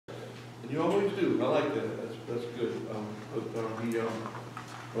You always do. I like that. That's good.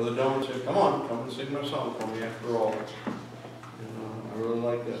 Brother Don said, come on, come and sing my song for me after all. And I really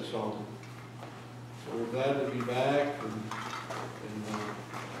like that song. So we're glad to be back and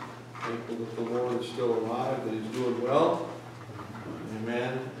thankful that the Lord is still alive, that He's doing well.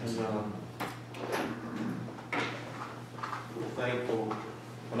 Amen. And we're thankful.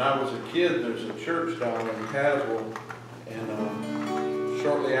 When I was a kid, there's a church down in Caswell, and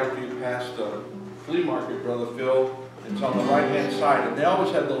shortly after you pass the flea market, Brother Phil, it's on the right-hand side, and they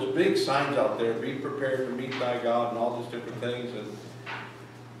always had those big signs out there, be prepared to meet thy God, and all these different things.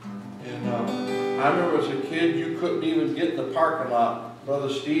 And I remember as a kid, you couldn't even get in the parking lot, Brother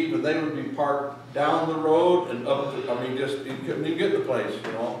Steve, and they would be parked down the road and up the, just, you couldn't even get the place,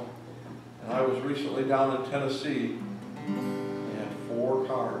 you know. And I was recently down in Tennessee, and had 4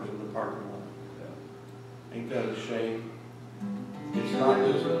 cars in the parking lot. Ain't that a shame? It's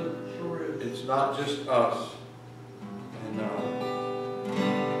not just us. And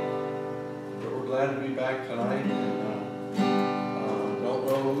but we're glad to be back tonight. And don't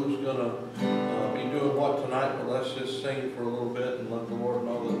know who's gonna be doing what tonight, but let's just sing for a little bit and let the Lord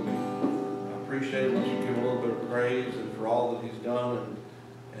know that we appreciate it. Let's give him a little bit of praise and for all that He's done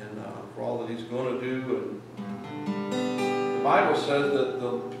and for all that He's going to do. And the Bible says that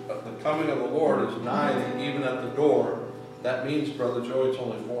the coming of the Lord is nigh, even at the door. That means, Brother Joe, it's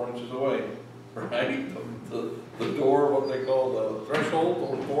only 4 inches away, right? The door, what they call the threshold,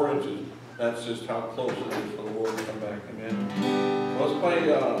 only 4 inches. That's just how close it is for the Lord to come back. Amen. So let's play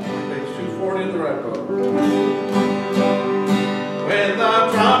page 240 in the red book. When the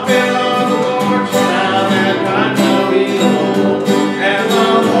trumpet of the Lord shall sound, and time shall be low, and the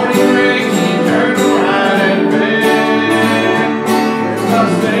morning breaks, He turns bright and fair. When the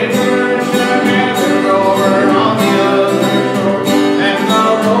Savior shall gather over on the other shore, and the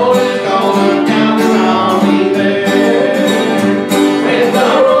road is gone down, I'll be there. When the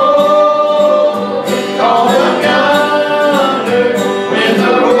road is gone up yonder, when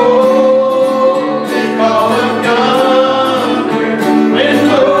the road is gone up yonder, when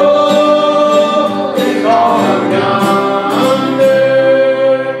the road is gone up yonder,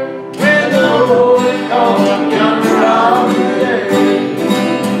 when the road is gone up yonder, I'll be there.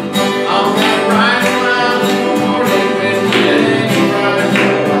 I'll be riding around in the morning when the day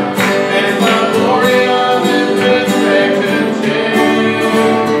rises, and the glory of His resurrection share.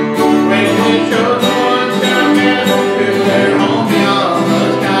 When His chosen ones shall gather to their home beyond the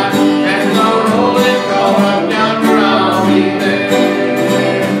sky, and the roll is called up yonder, I'll be there.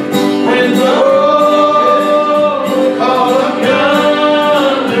 When the roll is called up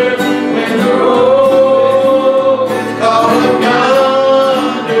yonder, when the roll is called up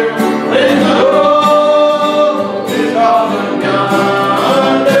yonder, when the roll is called up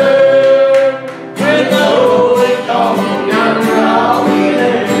yonder, when the roll is called up yonder, I'll be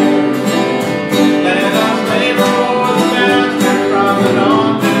there. Let us labor for the Master from the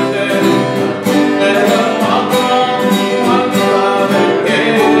dawn to set. Let us walk along the love and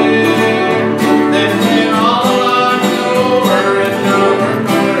care. Then when all our lives is over and our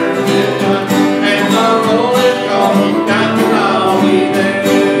purpose is done, and the roll is called up yonder, I'll be there.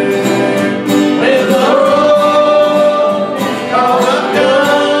 When the roll is called up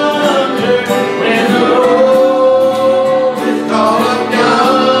yonder, when the roll is called up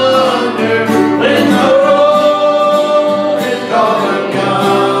yonder, when the roll is called up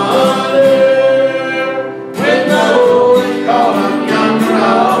yonder, when the roll is called up yonder,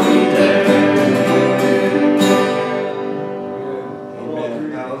 I'll be there.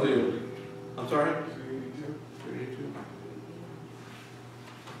 Amen. Hallelujah. I'm sorry? 382.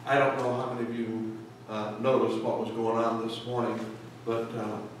 I don't know how many of you noticed what was going on this morning, but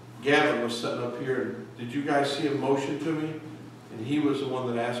Gavin was sitting up here, and did you guys see him motion to me? And he was the one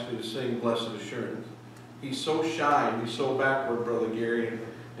that asked me to sing Blessed Assurance. He's so shy and he's so backward, Brother Gary,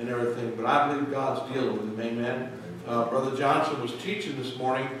 and everything, but I believe God's dealing with him. Amen. Brother Johnson was teaching this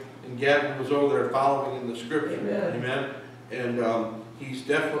morning, and Gavin was over there following in the scripture. Amen. And he's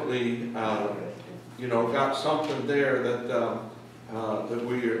definitely, got something there that that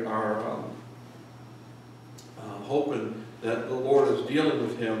we are hoping that the Lord is dealing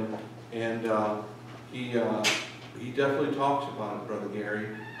with him, and he definitely talks about it, Brother Gary.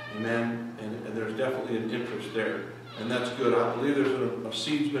 Amen. And there's definitely an interest there, and that's good. I believe there's a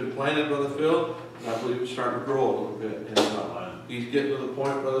seed's been planted, Brother Phil, and I believe it's starting to grow a little bit. And he's getting to the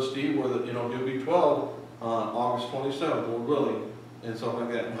point, Brother Steve, where he'll be 12 on August 27th, Lord willing, and stuff like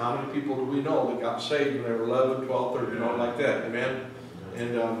that. And how many people do we know that got saved when they were 11, 12, 13, like that? Amen.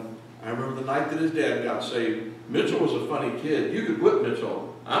 And I remember the night that his dad got saved. Mitchell was a funny kid. You could whip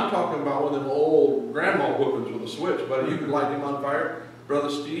Mitchell. I I'm talking about one of them old grandma whoopings with a switch, buddy. You could light him on fire. Brother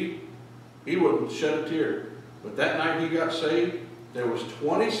Steve, he wouldn't shed a tear. But that night he got saved, there was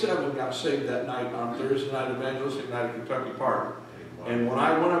 27 got saved that night on Thursday night, evangelistic night at Kentucky Park. And when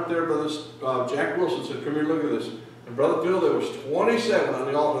I went up there, Brother Jack Wilson said, come here, look at this. And Brother Phil, there was 27 on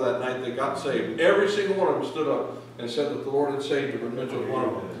the altar that night that got saved. Every single one of them stood up and said that the Lord had saved him, and Mitchell was one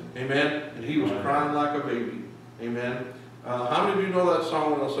of them. Amen. And he was crying like a baby. Amen. How many of you know that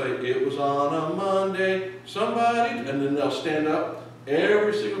song when they'll say, it was on a Monday, somebody, and then they'll stand up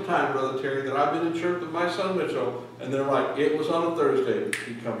every single time, Brother Terry, that I've been in church with my son Mitchell, and they're like, it was on a Thursday.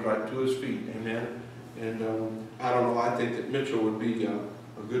 He comes right to his feet. Amen. And I don't know, I think that Mitchell would be a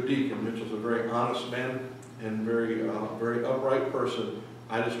good deacon. Mitchell's a very honest man and very upright person.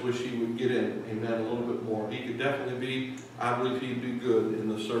 I just wish he would get in, amen, a little bit more. He could definitely be, I believe he'd be good in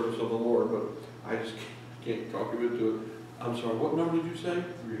the service of the Lord, but I just can't talk him into it. I'm sorry, what number did you say?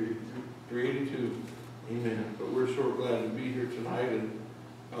 382. 382. Amen. But we're so glad to be here tonight, and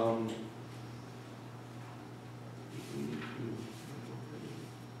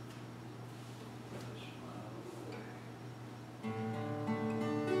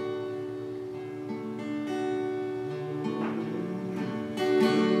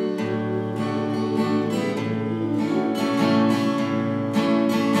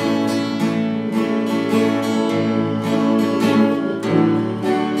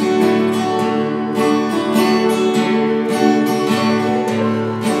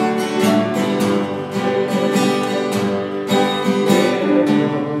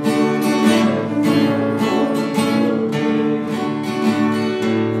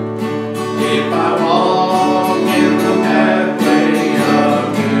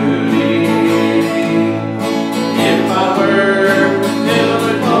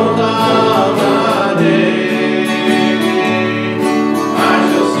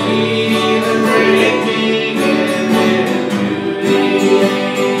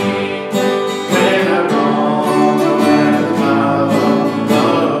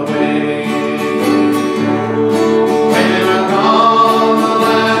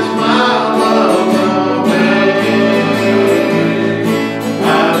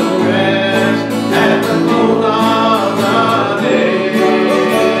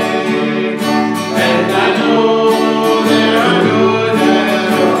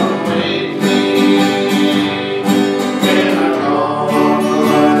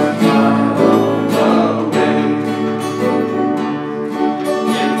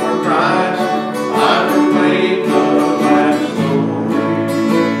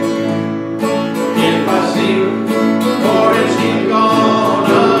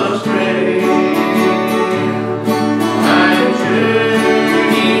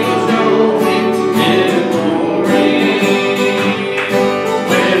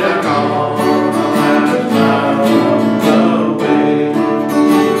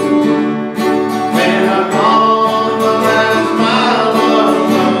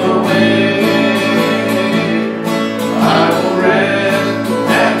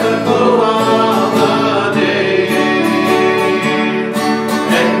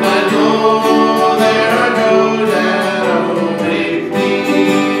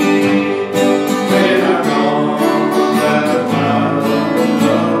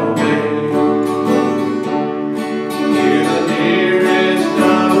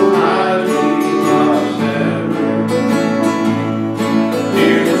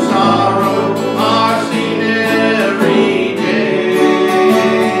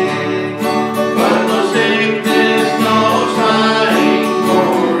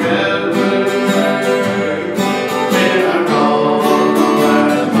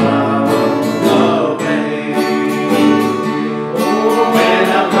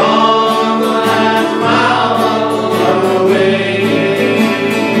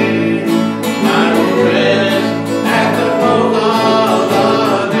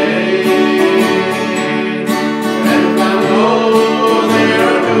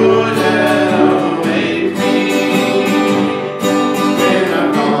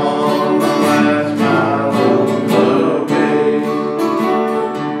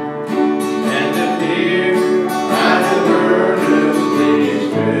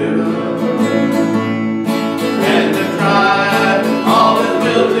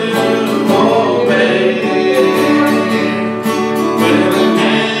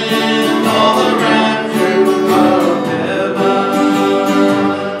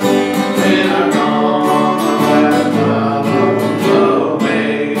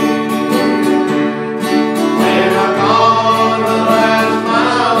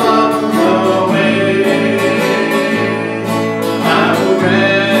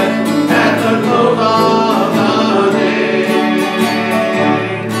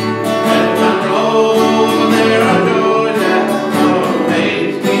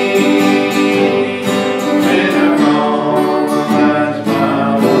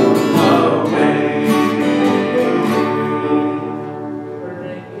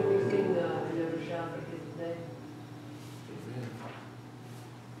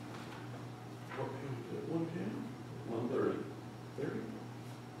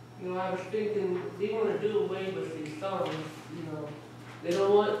You know, I was thinking they want to do away with these songs. You know, they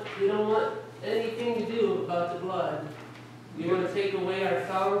don't want anything to do about the blood. You want to take away our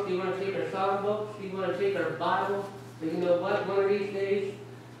songs. You want to take our songbooks. You want to take our Bible. But you know what? One of these days,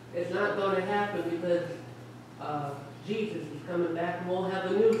 it's not going to happen because Jesus is coming back and we'll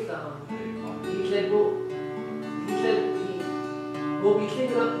have a new song. He said we'll be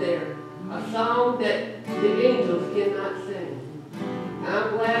singing up there a song that the angels cannot sing. And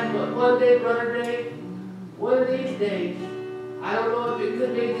I'm glad, but one day, Brother Dave, one of these days, I don't know if it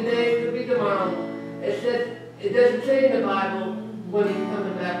could be today, it could be tomorrow. It doesn't say in the Bible when he's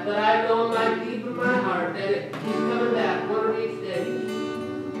coming back, but I know in my deep in my heart that he's coming back one of these days.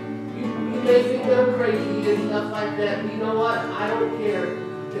 You may think I'm crazy and stuff like that, but you know what? I don't care,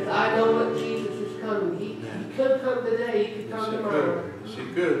 because I know what Jesus is coming. He could come today, he could come tomorrow. Yes, he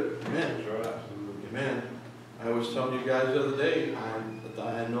could. Amen. Amen. I was telling you guys the other day,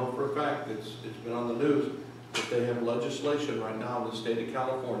 I know for a fact, it's been on the news, that they have legislation right now in the state of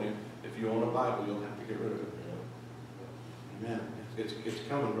California, if you own a Bible, you'll have to get rid of it. Amen. It's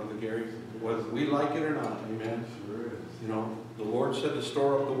coming, Brother Gary, whether we like it or not. Amen. You know, the Lord said to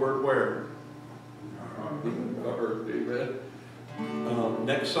store up the word where? Amen.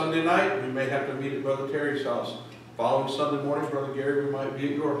 Next Sunday night, we may have to meet at Brother Terry's house. Following Sunday morning, Brother Gary, we might be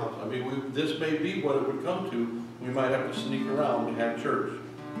at your house. I mean, this may be what it would come to. We might have to sneak around and have church.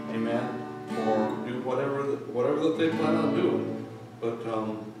 Amen. Or do whatever that they plan on doing. But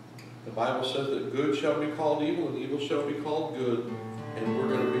the Bible says that good shall be called evil and evil shall be called good. And we're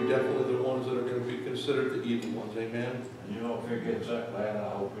going to be definitely the ones that are going to be considered the evil ones. Amen. And you know, if it gets that bad, I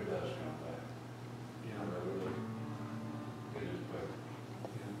hope it does come back. Yeah. Really. It is better.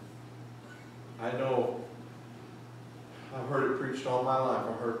 Yeah. I know. I've heard it preached all my life.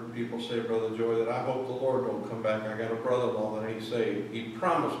 I've heard people say, Brother Joy, that I hope the Lord don't come back. I got a brother-in-law that ain't saved. He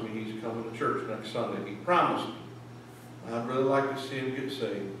promised me he's coming to church next Sunday. He promised me. I'd really like to see him get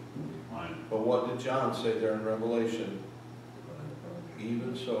saved. But what did John say there in Revelation?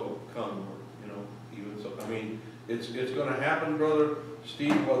 Even so, come, you know, even so. I mean, it's going to happen, Brother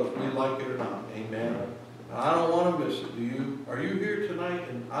Steve, whether we like it or not. Amen. I don't want to miss it. Do you? Are you here tonight?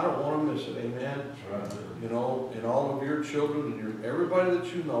 And I don't want to miss it. Amen. That's right. You know, and all of your children and everybody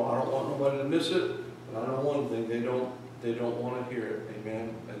that you know, I don't want nobody to miss it. But I know one thing: they don't want to hear it.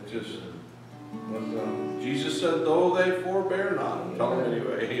 Amen. It's just. But Jesus said, "Though they forbear not," tell them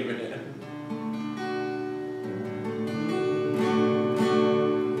anyway. Amen.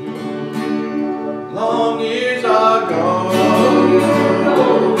 Long years ago, when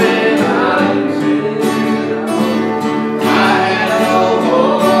I was in, I had no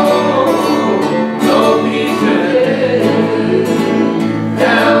hope, no peace within.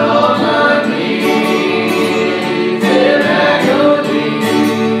 Down on my knees in agony,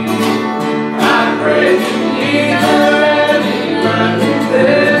 I prayed to Jesus and He ran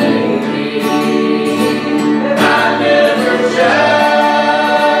within me.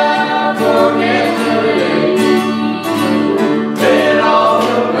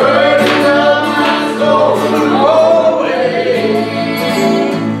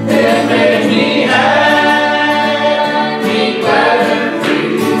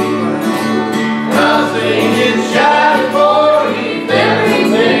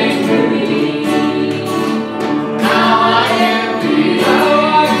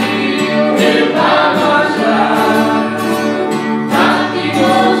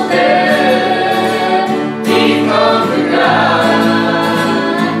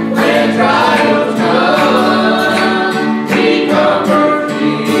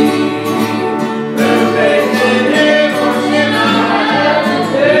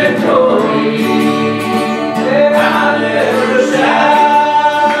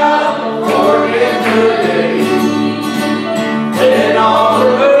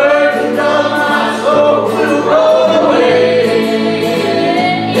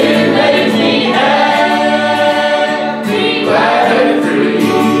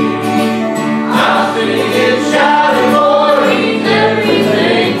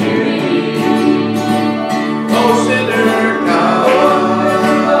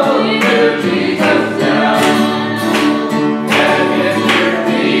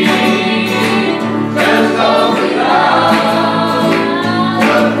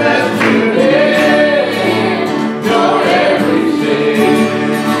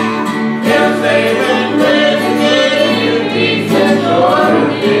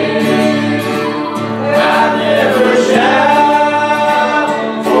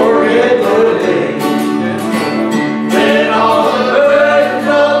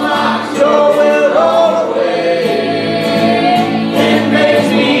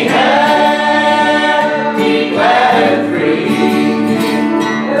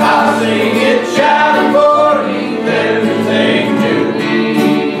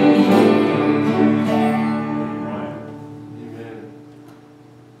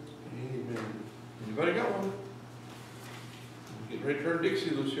 Anybody got one? Getting ready to turn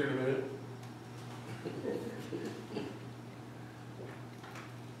Dixie loose here in a minute.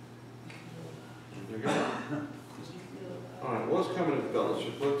 There you go. All right, what's coming in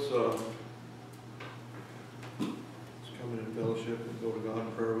fellowship? Let's come in fellowship and go to God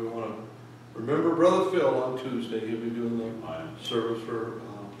in prayer. We want to remember Brother Phil on Tuesday. He'll be doing the service for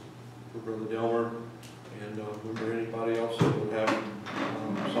Brother Delmer. And remember anybody else that would have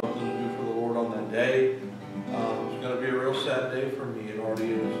something to do for the Lord on that day. It's going to be a real sad day for me. It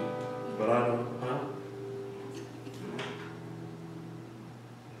already is. But I don't,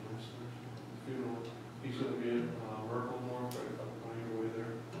 funeral. He's going to be in Myrtle North, right about on your way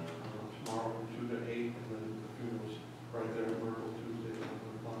there. Tomorrow from 2 to 8, and then the funeral's right there at Myrtle Tuesday at 11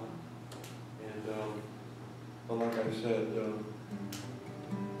 o'clock. And, but like I said,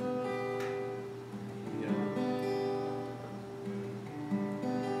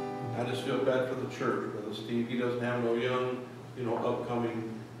 I just feel bad for the church, Brother Steve. He doesn't have no young,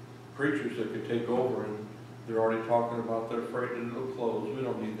 upcoming preachers that could take over, and they're already talking about they're afraid it'll close. We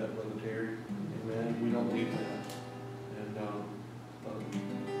don't need that, Brother Terry. Amen. We don't need that. And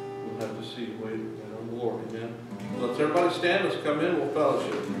we'll have to see. Wait on the Lord. Amen. So let's everybody stand. Let's come in. We'll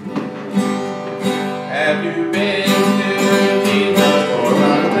fellowship. Have you been to Jesus for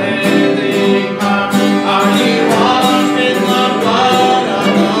a cleansing power? Are you washed in the blood of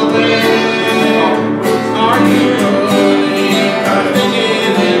the Lamb? Are you truly trusting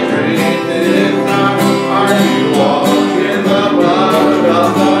in His grace this time? Are you washed in the blood of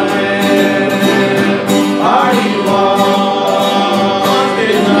the Lamb? Are you washed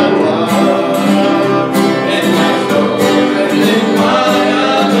in the blood? In the soul cleansing blood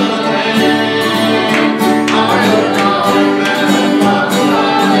of the Lamb? Are you washed in the blood of the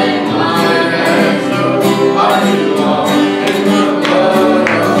Lamb? Are you washed in the blood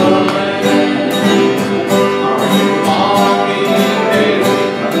of the Lamb? Are you walking daily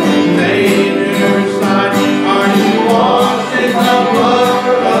from the Savior's side? Are you washed in the blood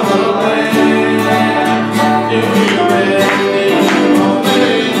of the Lamb? Do you rest in your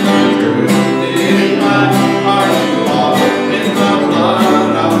faith and truth divine? Are you washed in the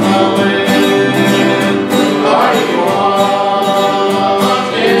blood of the Lamb? Are you washed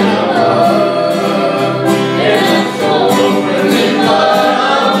in the blood? In the soul cleansing blood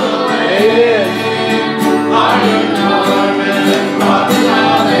of the Lamb? Are your garments washed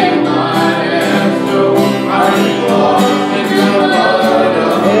now they white as snow? Are you washed in the blood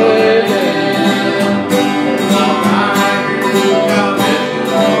of the Lamb? The bridegroom cometh to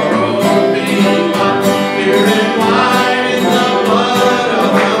the road being white, pure and white in the blood of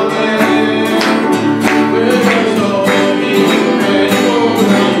the Lamb. Will your soul be ready for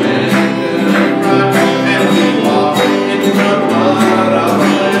the mansion bride as we walk in the blood of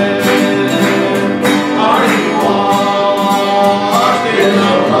the Lamb? Are you washed in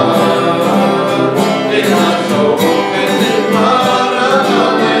the blood? In the soul cleansing blood of the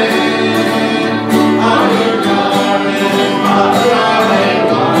Lamb? Are your garments washed now they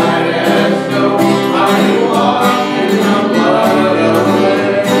white as snow? Are you washed in the blood of the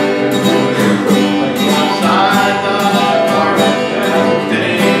Lamb? Lay aside the garments that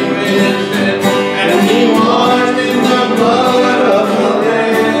stained with sin, and be washed in the blood of the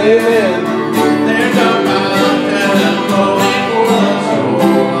Lamb. There's a fountain flowing for the soul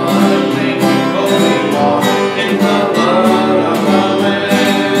unclean, oh, be washed in the blood of the Lamb.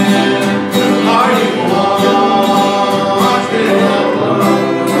 Are you washed in the blood?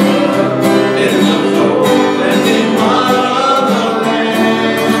 In the soul cleansing blood of the Lamb?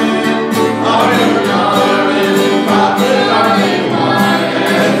 Are your garments spotted? Are they white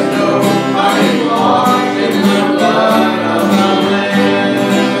as snow? Are you washed in the blood of the Lamb?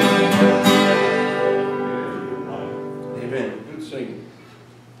 Amen. Good singing.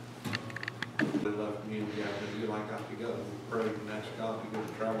 They left me and Gavin like got together. We prayed and asked God to give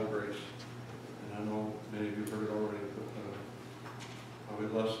us travel grace. And I know many of you heard it already, but probably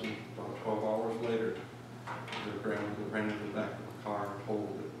less than about 12 hours later, their grandmother ran into the back of the car and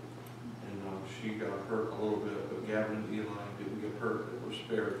totaled it. And she got hurt a little bit, but Gavin and Eli didn't get hurt. They were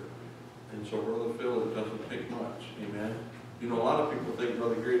spared. And so, Brother Phil, it doesn't take much. Amen. A lot of people think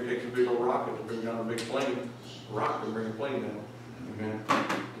Brother Gary takes a big old rocket to bring down a big plane. A rock and bring a plane down. Amen.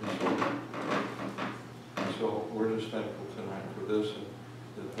 And so we're just thankful tonight for this.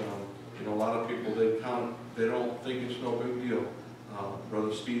 And that, a lot of people, they don't think it's no big deal.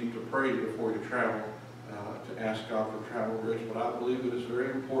 Brother Steve, to pray before you travel, to ask God for travel grace. But I believe it is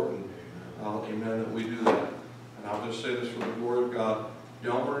very important, amen, that we do that. And I'll just say this for the glory of God.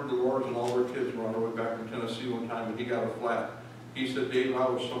 Delmer, Dolores, and all their kids were on their way back from Tennessee one time, and he got a flat. He said, Dave, I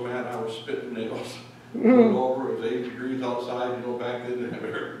was so mad I was spitting nails. Pulled over, it was 80 degrees outside, you know, back then they have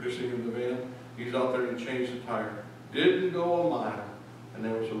air conditioning in the van. He's out there to change the tire. Didn't go a mile, and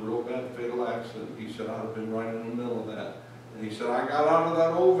there was a real bad fatal accident. He said, I'd have been right in the middle of that. And he said, I got out of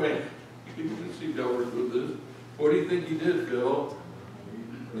that old van. You can see Delbert with this. What do you think he did, Phil?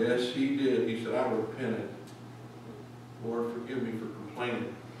 Yes, he did. He said, I repented. Lord, forgive me for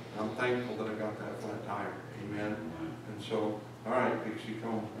complaining. I'm thankful that I got that flat tire. Amen. And so, all right, Pixie,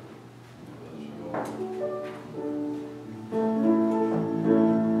 come on.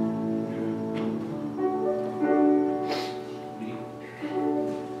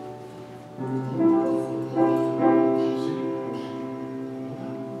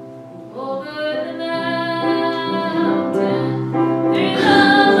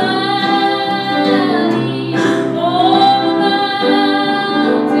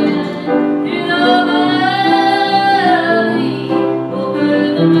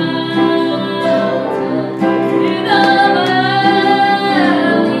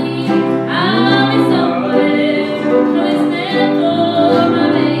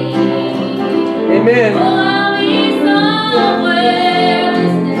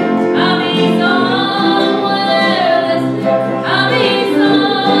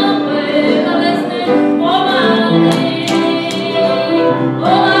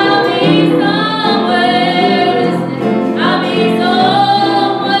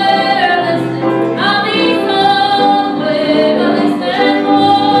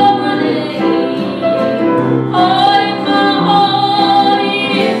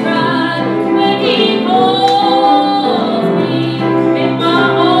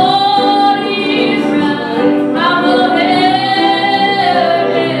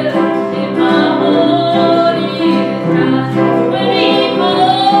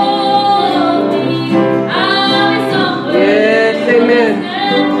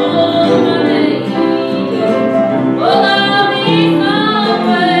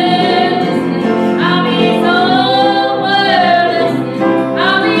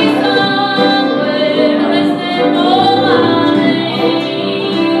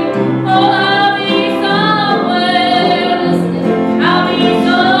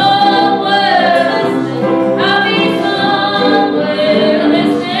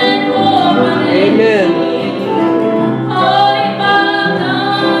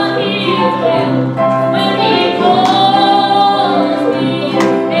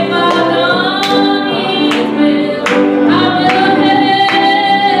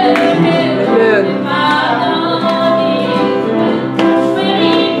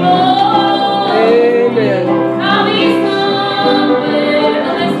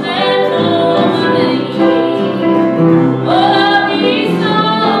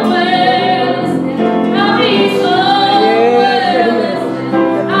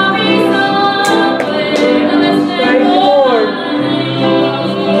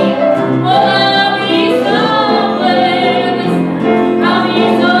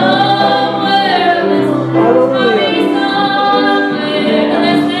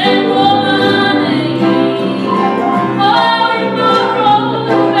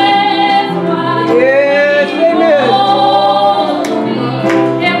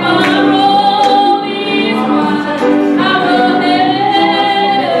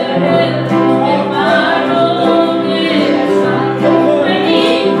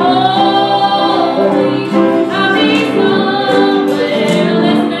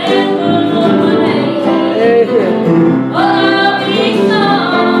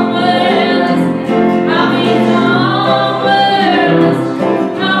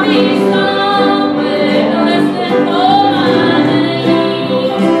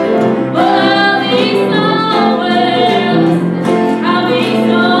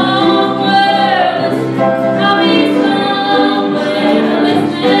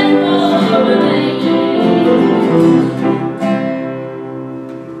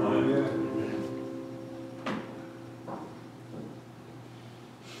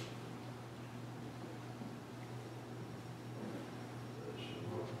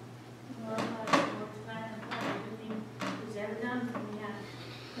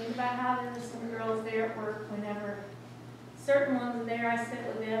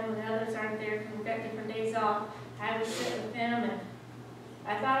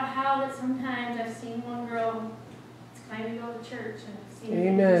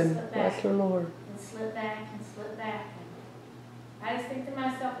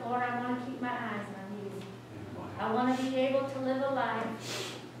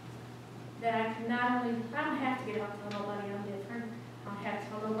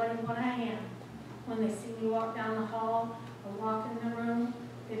 When they see me walk down the hall or walk in the room,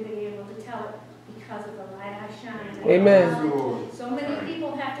 they'll be able to tell it because of Amen. So many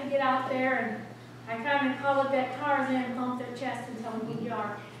people have to get out there, and I kind of call it that Tarzan, pump their chest and tell them who you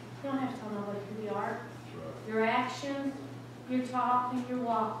are. You don't have to tell nobody who you are. Your actions, your talk, and your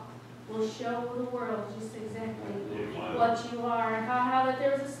walk will show the world just exactly what you are. And how that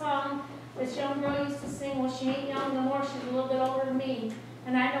there was a song this young girl used to sing. Well, she ain't young no more, she's a little bit older than me.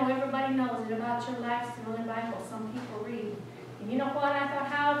 And I know everybody knows it about your life's the only Bible some people read. And you know what? I thought,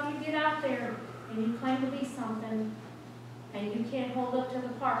 how if you get out there and you claim to be something and you can't hold up to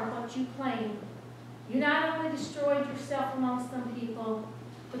the part of what you claim, you not only destroyed yourself amongst some people,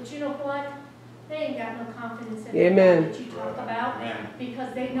 but you know what? They ain't got no confidence in the that you talk about.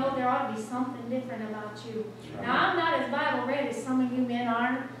 Because they know there ought to be something different about you. Now, I'm not as Bible read as some of you men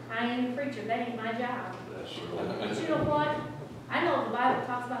are. I ain't a preacher. That ain't my job. But you know what? I know the Bible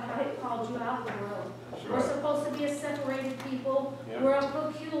talks about how it called you out of the world. We're supposed to be a separated people. We're a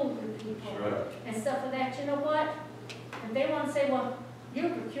peculiar people. And stuff like that. You know what? If they want to say, well, you're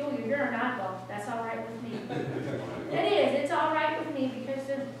peculiar, you're an oddball, that's all right with me. It is. It's all right with me because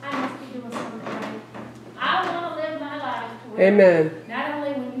I must be doing something right. I want to live my life to where not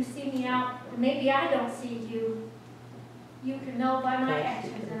only when you see me out, maybe I don't see you, you can know by my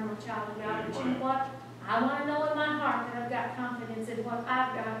actions that I'm a child of God. But you know what? I want to know in my heart that I've got confidence in what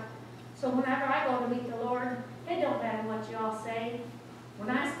I've got. So whenever I go to meet the Lord, it don't matter what you all say. When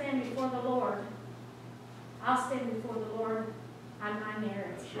I stand before the Lord, I'll stand before the Lord on my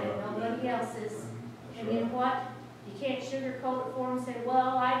merits and nobody else's. And you know what? You can't sugarcoat it for them and say,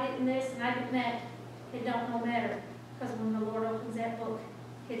 well, I did this and I did that. It don't no matter. Because when the Lord opens that book,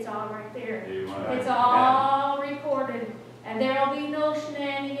 it's all right there. It's all recorded. And there'll be no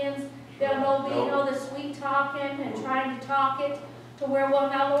shenanigans. There'll be no the sweet talking and trying to talk it to where, well,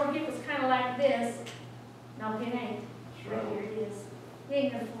 now, Lord, it was kind of like this. No, it ain't. Right here it is. You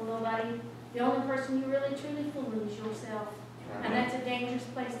ain't going to fool nobody. The only person you really truly fool is yourself. And that's a dangerous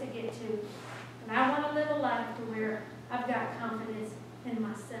place to get to. And I want to live a life to where I've got confidence in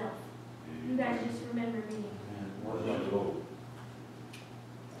myself. You guys just remember me.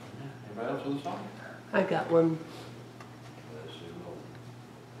 Anybody else with a song? I got one.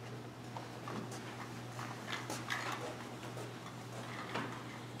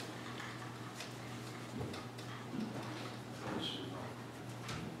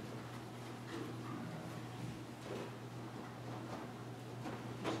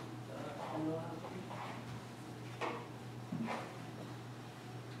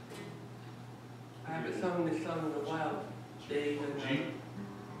 I haven't sung this song in a while, Dave, and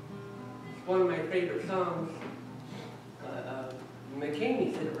it's one of my favorite songs.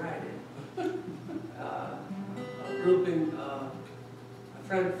 McCamey said it right. A group in, a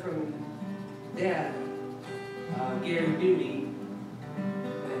friend from Dad, Gary Duty,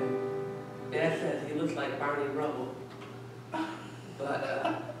 and Dad says he looks like Barney Rubble.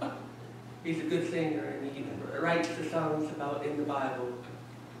 But he's a good singer, and he writes the songs about in the Bible.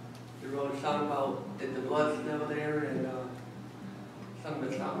 He wrote a song about the blood still there, and some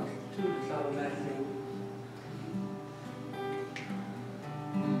of the songs, two of the songs I sing.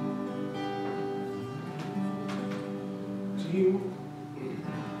 Do you?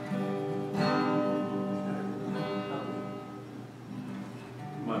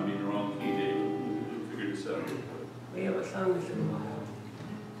 Might be in the wrong key, Dave. We'll figure this out. We have a song that's in a while.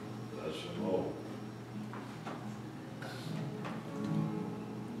 That's some old.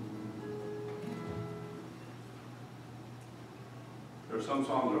 There are some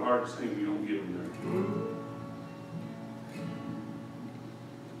songs that are hard to sing, we don't get them there.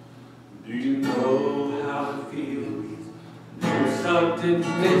 Do you know how it feels? When something's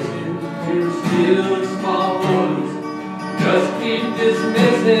missing, there's still a small voice. Just keep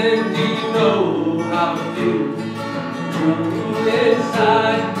dismissing. Do you know how it feels?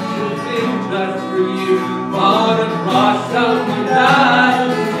 Inside, the things just for you. On a cross, someone died.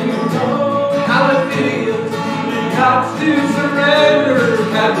 Do you know how it feels? The cops to surrender,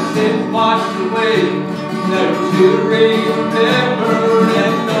 have the sin washed away. Never to remember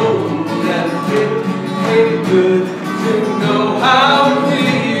and know that it ain't good to know how it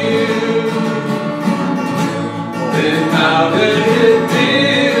feels. Then how does it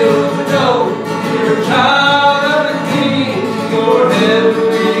feel to know you're a child of the King? Your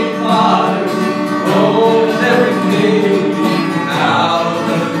heavenly Father owns everything. How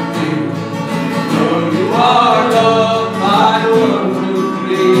does it feel? Know you are loved by the one who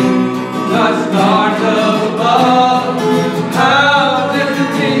created the stars above. How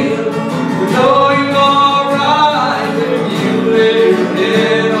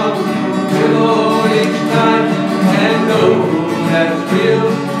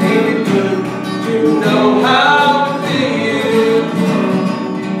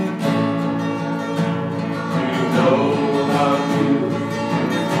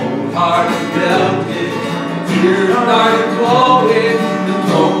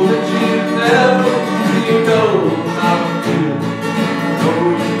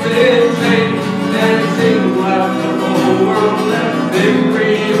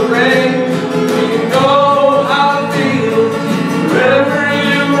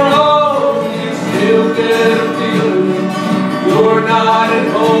better feeling. You're not at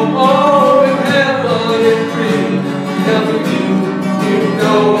home, oh, in heaven is free. Tell me, you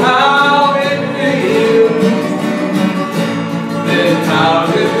know how it feels. Then how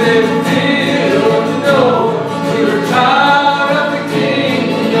does it feel to know you're a child of the King,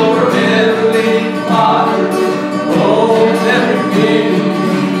 your heavenly Father owns everything?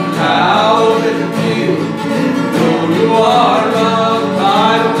 How does it feel to know you are loved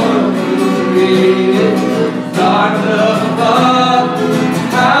by the one who created stars above?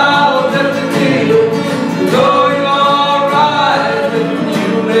 How does it feel to know you're alright when you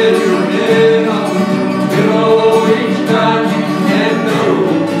lay your head on the pillow each night and know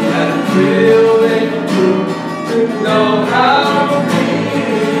that it's real and true to know how to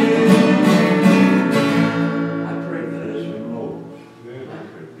feel? I pray for this. I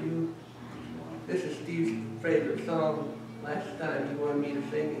pray for you. This is Steve's favorite song. Last time he wanted me to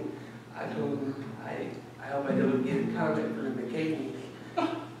sing it, I told him I hope I don't get a comment from the cadence.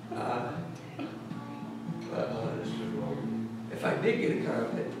 But if I did get a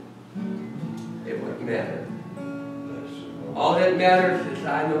comment, it wouldn't matter. All that matters is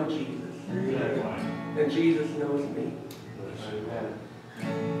I know Jesus, and Jesus knows me.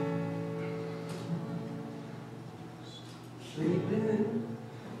 Sleeping.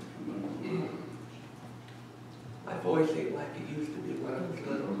 My voice ain't like it used to be when I was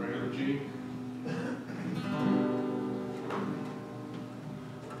little.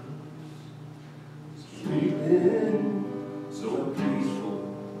 Sleeping so peaceful.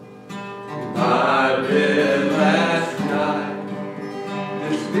 My bed last night.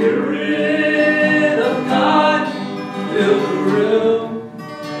 The Spirit of God filled the room.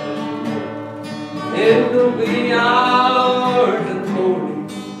 In the wee hours of the morning,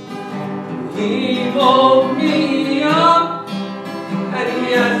 He woke me up and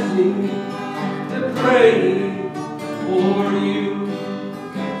He asked me to pray for you.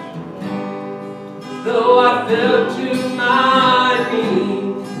 So I fell to my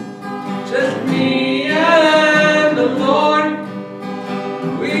knees, just me and the Lord.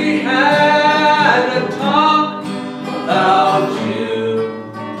 We had a talk about you,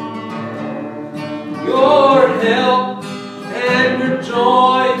 your help and your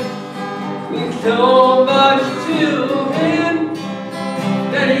joy means so much to Him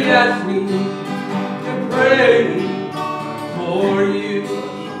that He asked me to pray for you.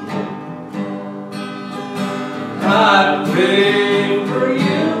 I pray for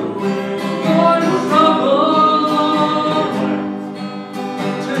you, your trouble.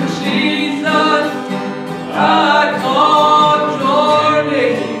 To Jesus I called your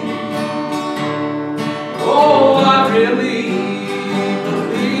name. Oh, I really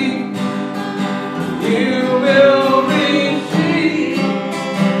believe you will receive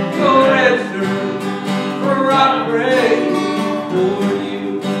your answer, for I pray for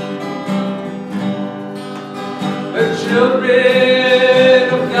you. The children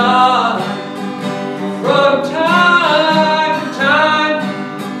of God, from time to time,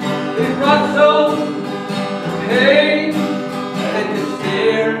 they brought so pain and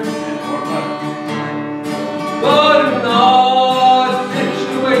despair. But in all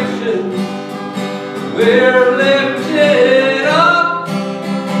situations, we're lifted up,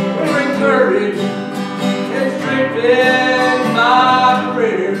 we're encouraged and strengthened by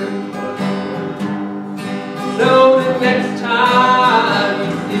prayer. So the next time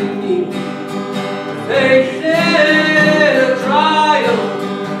you see me facing a trial,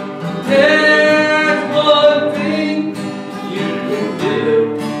 there's one thing you can do.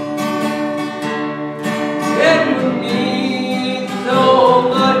 It would mean so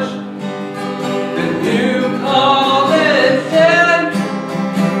much that you call and said,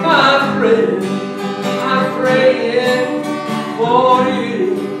 my friend, I'm praying for you.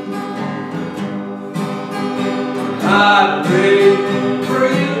 I pray for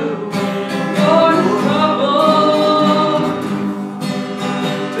you, your trouble.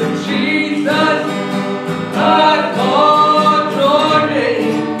 To Jesus I called your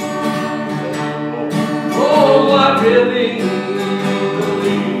name. Oh, I really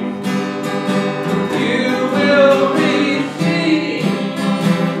believe you will receive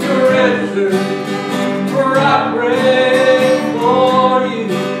your answer, for I pray for you.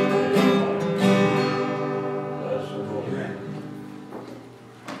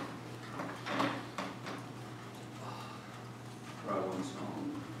 Try one song.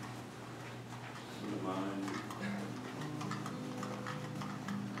 Mind.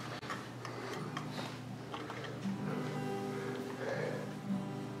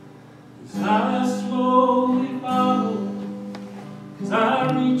 As I slowly follow, as I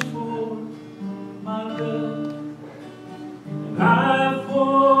reach for my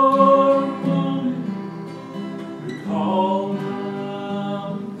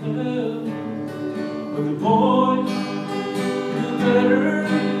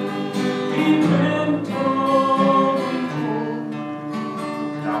he went on home.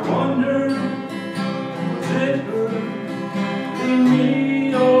 I wonder, was it her in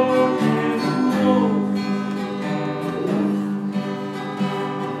me or him alone?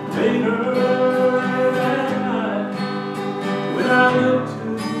 Later that night, when I looked to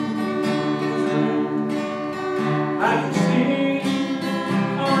his room, I could see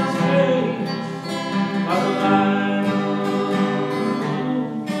on his face by the light of the moon.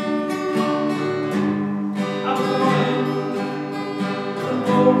 I wanted to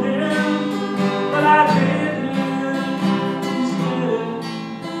hold him, but I didn't. Instead,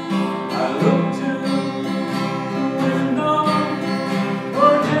 I looked to the window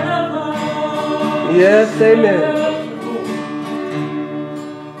for heaven. Yes, amen.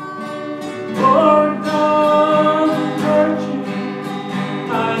 Lord God, purchase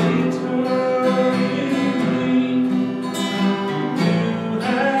my eternity. You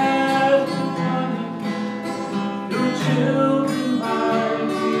have punished your children like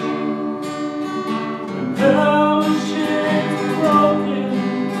me. When fellowship's broken,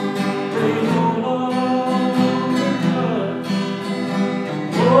 they no longer touch.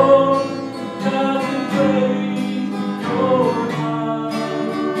 Lord, doesn't break your heart.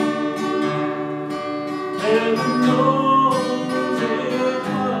 Heaven knows it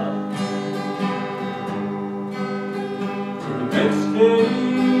was. For the next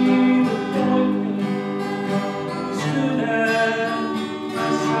day's appointment, he stood at my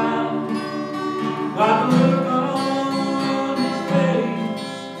side. By the look on his face,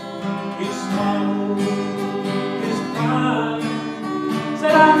 he swallowed his pride.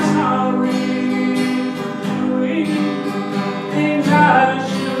 Said, I'm sorry for doing things I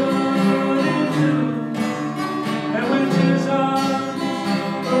shouldn't do. And with his arms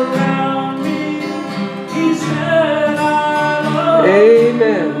around me, he said, I love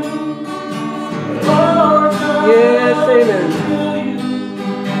Amen. you. Lord, Yes, amen.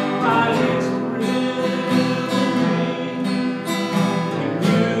 my experience with me. And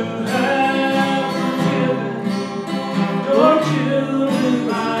you have forgiven your children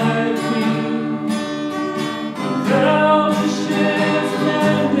like me. When fellowship's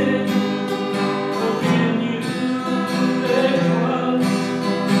ended, in you they trust.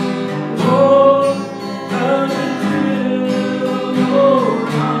 Lord, doesn't thrill your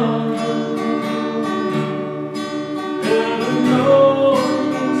heart. Heaven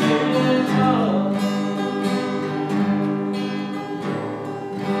knows it's hard.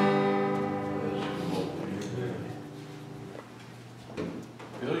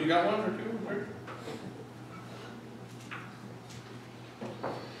 Bill, you got one or two? Rick?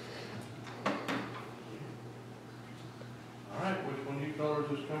 All right, which one of you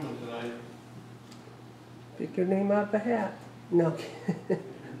colors is coming tonight? Pick your name out the hat. No.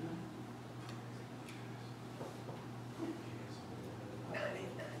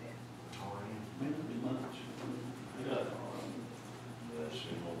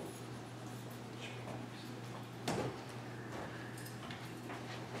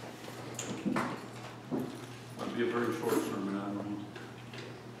 Might be a very short sermon, I don't know.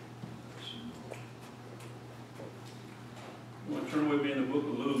 You want to turn with me in the book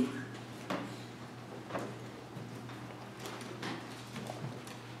of Luke?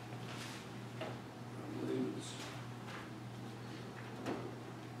 I believe it's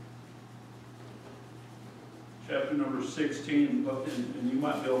chapter number 16, and you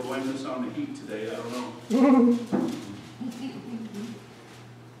might be able to blame this on the heat today, I don't know.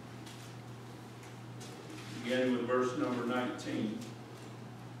 Beginning with verse number 19.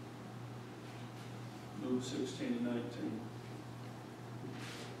 Luke 16 and 19.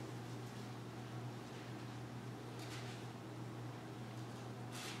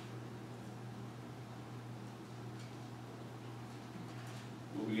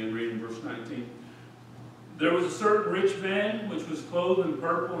 We'll begin reading verse 19. There was a certain rich man which was clothed in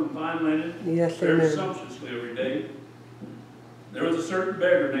purple and fine linen, Yes, fared amen. sumptuously every day. There was a certain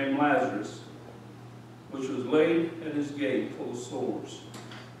beggar named Lazarus, which was laid at his gate full of sores,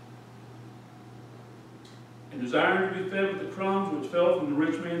 and desiring to be fed with the crumbs which fell from the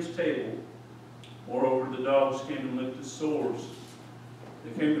rich man's table. Moreover, the dogs came and licked his sores.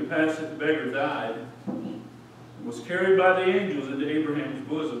 It came to pass that the beggar died, and was carried by the angels into Abraham's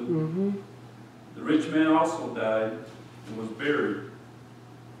bosom. Mm-hmm. The rich man also died, and was buried.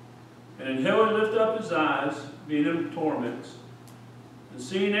 And in hell he lifted up his eyes, being in torments, and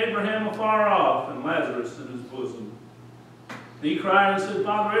seeing Abraham afar off, and Lazarus in his bosom. And he cried and said,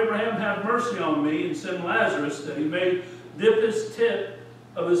 Father Abraham, have mercy on me, and send Lazarus, that he may dip his tip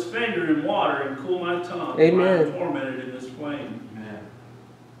of his finger in water, and cool my tongue, Amen. for I am tormented in this flame. Amen.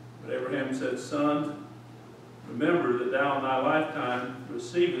 Abraham said, Son, remember that thou in thy lifetime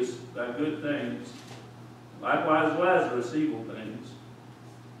receivest thy good things, likewise Lazarus evil things.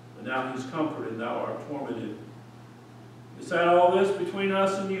 But now he's comforted, thou art tormented. Beside all this, between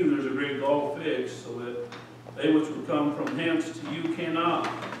us and you, there's a great gulf fixed, so that they which would come from hence to you cannot,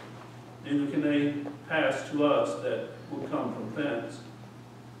 neither can they pass to us that would come from thence.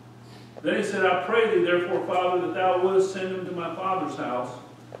 Then he said, I pray thee, therefore, Father, that thou wouldest send him to my father's house.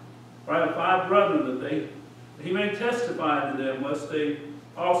 For I have 5 brethren, that he may testify to them, lest they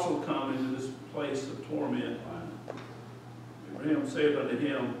also come into this place of torment. Abraham saith unto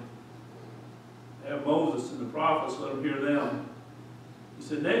him, have Moses and the prophets, let them hear them. He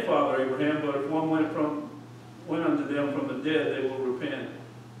said, Nay, Father Abraham, but if one went unto them from the dead, they will repent.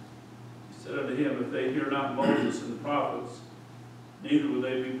 He said unto him, if they hear not Moses and the prophets, neither will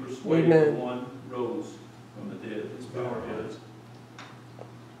they be persuaded that one rose from the dead. Let's bow our heads.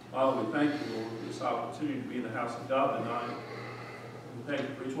 Father, we thank you, Lord, for this opportunity to be in the house of God tonight. We thank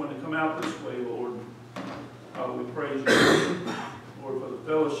you for each one to come out this way, Lord. Father, we praise you, Lord, for the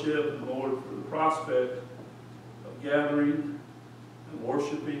fellowship, and Lord, for the prospect of gathering and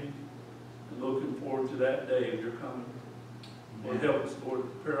worshiping and looking forward to that day of your coming. Lord, help us, Lord, to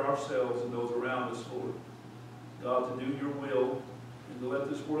prepare ourselves and those around us, Lord, God, to do your will and to let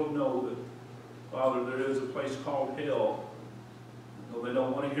this world know that, Father, there is a place called hell. Though they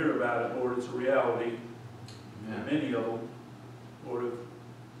don't want to hear about it, Lord, it's a reality. And many of them, Lord,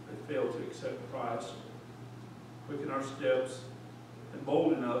 have failed to accept Christ. Quicken our steps,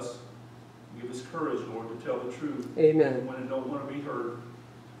 embolden us, and give us courage, Lord, to tell the truth. Amen. When it don't want to be heard.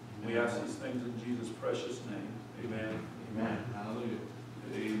 We ask these things in Jesus' precious name. Amen. Amen. Hallelujah.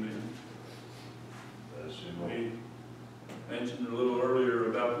 Amen. Bless you, We mentioned a little earlier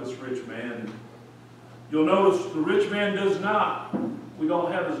about this rich man. You'll notice the rich man does not. We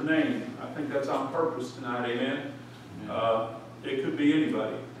don't have his name. I think that's on purpose tonight. Amen. It could be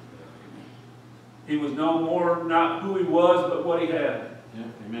anybody. He was no more not who he was, but what he had. Yeah.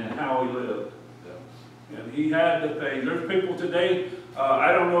 Amen. And how he lived. Yeah. And he had the things. There's people today,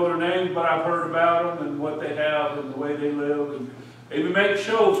 I don't know their names, but I've heard about them and what they have and the way they live. And they even make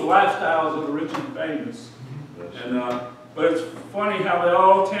shows, lifestyles of the rich and famous. And but it's funny how they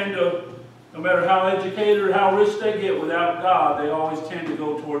all tend to, no matter how educated or how rich they get without God, they always tend to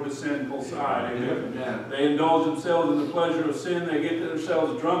go toward the sinful side. Amen. They indulge themselves in the pleasure of sin. They get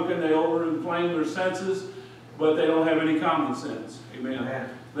themselves drunken. They overinflame their senses, but they don't have any common sense. Amen.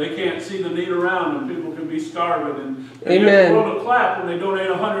 They can't see the need around them. People can be starving, and they get the world to clap when they donate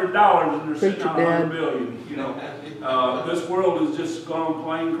 $100 and they're sitting on $100 billion. You know, this world has just gone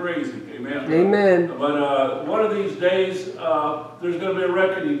plain crazy. Amen. Amen. But one of these days, there's going to be a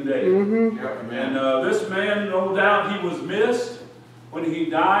reckoning day. And this man, no doubt, he was missed when he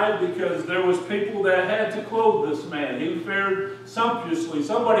died because there was people that had to clothe this man. He fared sumptuously.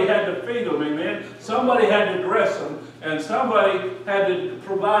 Somebody had to feed him. Amen. Somebody had to dress him. And somebody had to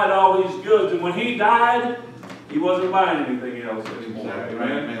provide all these goods. And when he died, he wasn't buying anything else anymore.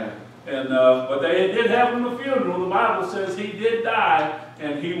 Amen. And but they did have him a funeral. The Bible says he did die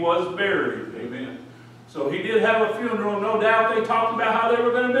and he was buried. Amen. So he did have a funeral. No doubt they talked about how they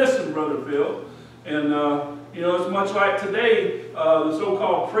were going to miss him, Brother Phil. And you know, it's much like today, the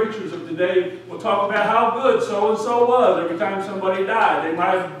so-called preachers of today will talk about how good so-and-so was every time somebody died. They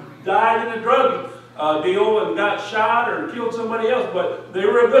might have died in a drug deal and got shot or killed somebody else, but they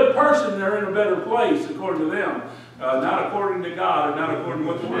were a good person. They're in a better place according to them. Not according to God, or not according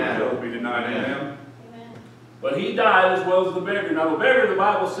to what the Word tells me tonight. Amen. But he died as well as the beggar. Now the beggar, the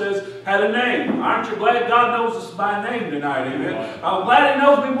Bible says, had a name. Aren't you glad God knows us by name tonight? Amen. I'm glad He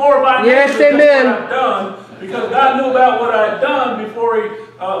knows me more by name than what I've done, because God knew about what I'd done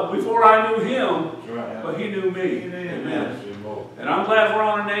before I knew Him, but He knew me. Amen. And I'm glad we're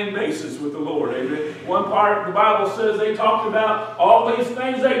on a name basis with the Lord. Amen. One part, the Bible says they talked about all these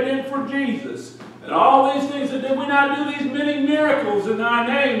things they did for Jesus. And all these things that did we not do these many miracles in thy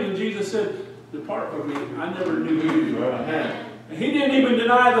name? And Jesus said, depart from me, I never knew you. And He didn't even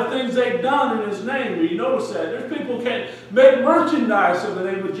deny the things they'd done in His name. You notice that. There's people who can't make merchandise of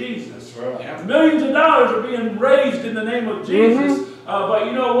the name of Jesus. Millions of dollars are being raised in the name of Jesus. But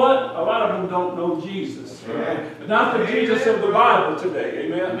you know what? A lot of them don't know Jesus. Not the Jesus of the Bible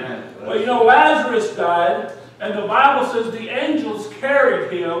today. Amen. But you know, Lazarus died, and the Bible says the angels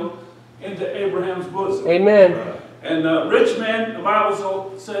carried him into Abraham's bosom. Amen. And the rich man, the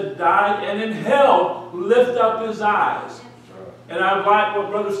Bible said, died, and in hell lift up his eyes. And I like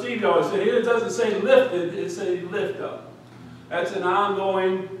what Brother Steve always said. It doesn't say lifted, it says lift up. That's an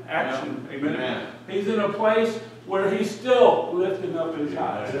ongoing action. Amen. He's in a place where he's still lifting up his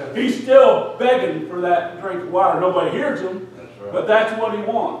eyes. He's still begging for that drink of water. Nobody hears him, but that's what he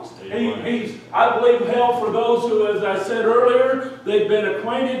wants. I believe hell for those who, as I said earlier, they've been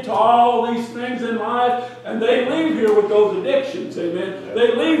acquainted to all these things in life, and they leave here with those addictions, amen.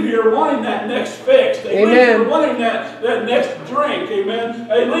 They leave here wanting that next fix. They leave here wanting that next drink, amen.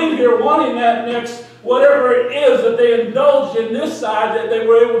 They leave here wanting that next whatever it is that they indulged in this side that they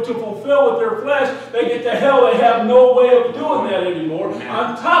were able to fulfill with their flesh. They get to hell, they have no way of doing that anymore.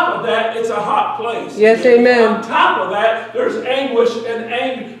 On top of that, it's a hot place. Yes, amen. On top of that, there's anguish and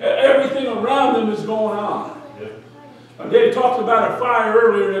everything around them is going on. They talked about a fire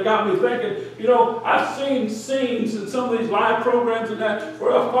earlier, and it got me thinking, you know, I've seen scenes in some of these live programs and that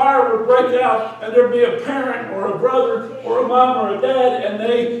where a fire would break out and there'd be a parent or a brother or a mom or a dad,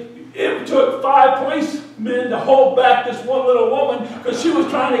 and it took 5 policemen to hold back this one little woman because she was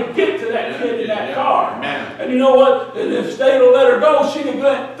trying to get to that kid in that car. And you know what? And if they'd have let her go, she'd have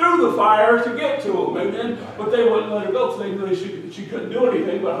went through the fire to get to him. Amen. But they wouldn't let her go because they knew she couldn't do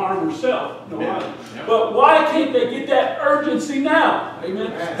anything but harm herself. But why can't they get that urgency now?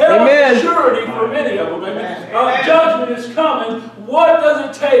 Amen. Hell is surety for many of them. Amen. Judgment is coming. What does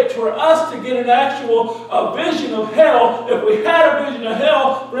it take for us to get an actual vision of hell? If we had a vision of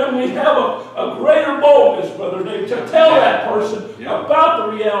hell, then we have a greater boldness, Brother Dave, to tell that person about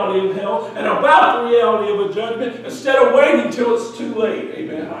the reality of hell and about the reality of a judgment instead of waiting until it's too late.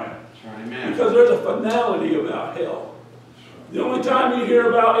 Amen. Because there's a finality about hell. The only time you hear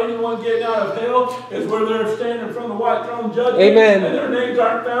about anyone getting out of hell is where they're standing in front of the white throne judgment, and their names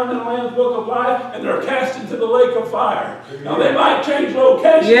aren't found in the Lamb's Book of Life, and they're cast into the lake of fire. Now they might change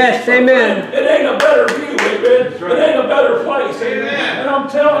location. Yes, amen. It ain't a better view, amen. It ain't a better place, amen. And I'm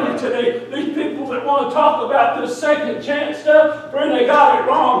telling you today, these people that want to talk about this second chance stuff, friend, they got it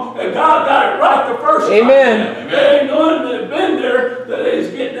wrong, and God got it right the first time. Amen. There ain't none that have been there that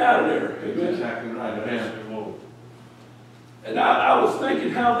is getting out of there. Amen. Exactly right. Amen. And I was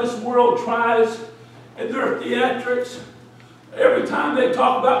thinking how this world tries, and their theatrics, every time they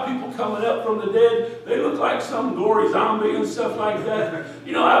talk about people coming up from the dead, they look like some gory zombie and stuff like that.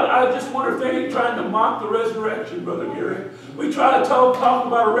 You know, I just wonder if they ain't trying to mock the resurrection, Brother Gary. We try to talk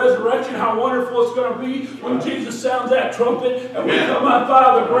about a resurrection, how wonderful it's going to be when Jesus sounds that trumpet and we come out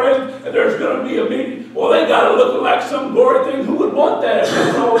of the grave and there's going to be a meeting. Well, they got to look like some gory thing. Who would want that if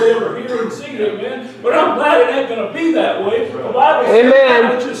that's all they ever hear and see? Amen. But I'm glad it ain't going to be that way. The Bible says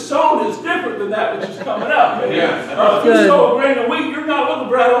that which is sown is different than that which is coming up. If you sow a grain of wheat, you're not looking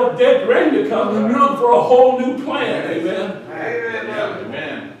for that old dead grain to come. You're looking for a whole new plant. Amen.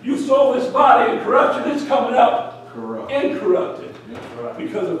 Amen. You sow this body in corruption, it's coming up incorrupted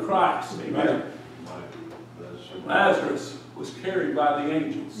because of Christ. Amen. Lazarus was carried by the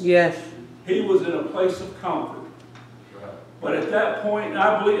angels. Yes. He was in a place of comfort. But at that point,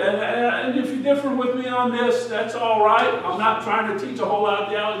 I believe, and if you differ with me on this, that's all right. I'm not trying to teach a whole lot of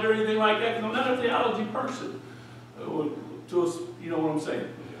theology or anything like that, because I'm not a theology person. To us, you know what I'm saying?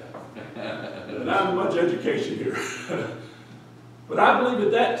 Not much education here. But I believe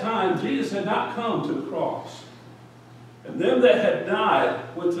at that time, Jesus had not come to the cross. And them that had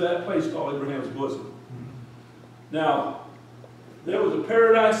died went to that place called Abraham's bosom. Now, there was a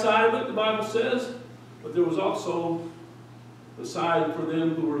paradise side of it, the Bible says, but there was also the side for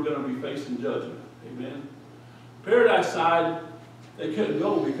them who were going to be facing judgment. Amen. Paradise side, they couldn't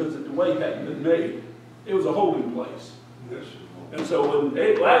go because the way hadn't been made. It was a holding place. And so when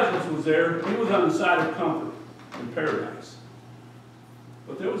Lazarus was there, he was on the side of comfort in paradise.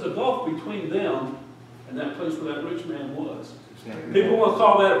 But there was a gulf between them and that place where that rich man was. People want to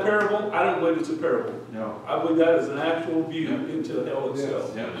call that a parable. I don't believe it's a parable. No. I believe that is an actual view into hell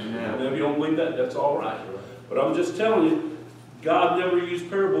itself. And if you don't believe that, that's all right. But I'm just telling you, God never used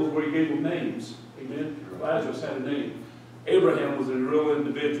parables where he gave them names. Amen. Lazarus had a name. Abraham was a real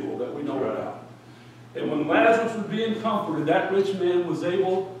individual that we know about. And when Lazarus was being comforted, that rich man was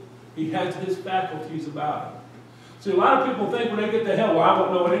able, he had his faculties about him. See, a lot of people think when they get to hell, well, I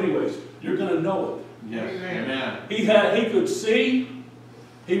won't know it anyways. You're going to know it. Yes. Amen. He could see,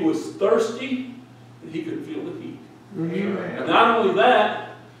 he was thirsty, and he could feel the heat. And not only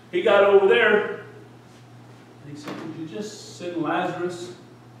that, he got over there, and he said, would you just send Lazarus,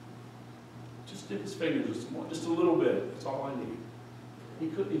 just dip his finger just a little bit. That's all I need. He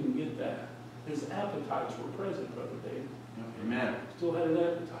couldn't even get that. His appetites were present, Brother Dave. Amen. Still had an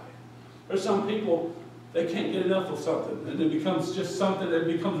appetite. There's some people, they can't get enough of something, and it becomes just something that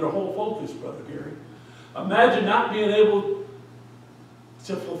becomes their whole focus, Brother Gary. Imagine not being able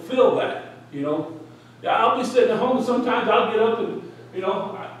to fulfill that, you know. Yeah, I'll be sitting at home and sometimes I'll get up and, you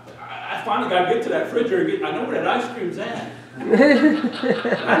know, I finally got to get to that refrigerator. I know where that ice cream's at. I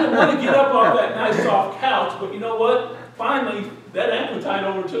didn't want to get up off that nice soft couch, but you know what? Finally, that appetite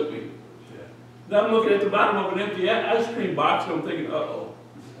overtook me. Now I'm looking at the bottom of an empty ice cream box, and I'm thinking, uh-oh.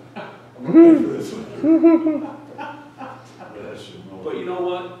 I'm going to pay for this one. But you know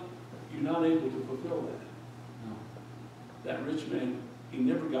what? You're not able to fulfill that. That rich man, he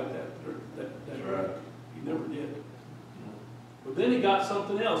never got that. Right. He never did. But then he got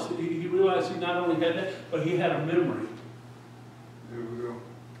something else. He realized he not only had that, but he had a memory. There we go.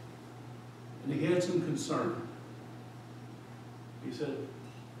 And he had some concern. He said,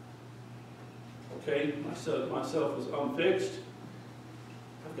 okay, myself is unfixed.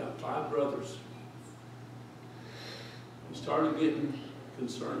 I've got 5 brothers. He started getting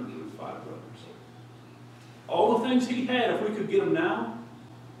concerned with his 5 brothers. All the things he had, if we could get them now,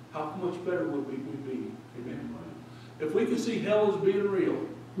 how much better would we be? Amen. If we could see hell as being real,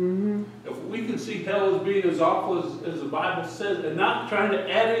 if we can see hell as being as awful as the Bible says, and not trying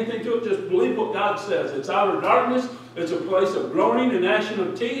to add anything to it, just believe what God says. It's outer darkness, it's a place of groaning and gnashing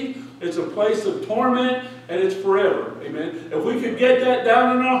of teeth, it's a place of torment, and it's forever. Amen. If we could get that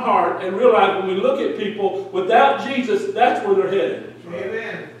down in our heart and realize when we look at people without Jesus, that's where they're headed.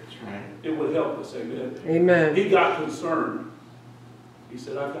 Amen. It would help us. Amen. Amen. He got concerned. He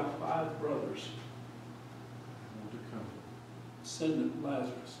said, I've got 5 brothers. Send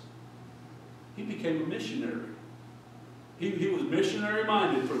Lazarus. He became a missionary. He was missionary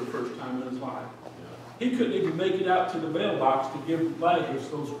minded for the first time in his life. He couldn't even make it out to the mailbox to give Lazarus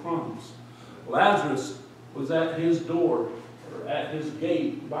those crumbs. Lazarus was at his door, or at his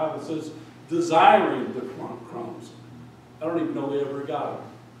gate, the Bible says, desiring the crumbs. I don't even know they ever got them.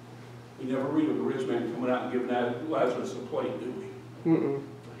 We never read of a rich man coming out and giving Lazarus a plate, do we?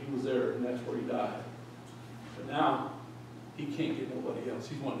 He was there, and that's where he died. But now, he can't get nobody else.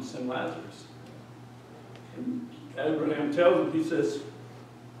 He's wanting to send Lazarus. And Abraham tells him, he says,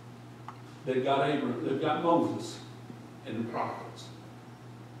 they've got Moses and the prophets.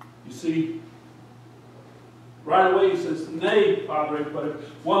 You see, right away he says, nay, Father, but if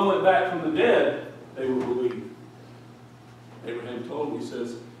one went back from the dead, they will believe. Abraham told him, he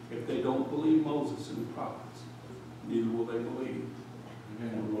says, if they don't believe Moses and the prophets, neither will they believe.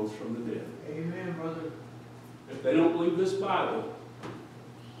 And rose from the dead. Amen, brother. If they don't believe this Bible,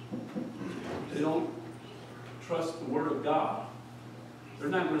 if they don't trust the Word of God, they're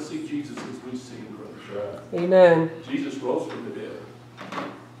not going to see Jesus as we see him, brother. Amen. Jesus rose from the dead.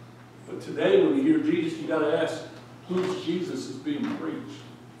 But today, when you hear Jesus, you got to ask, whose Jesus is being preached?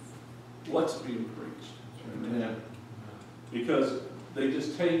 What's being preached? Amen. Because they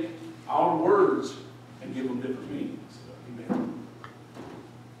just take our words and give them different meanings. Amen.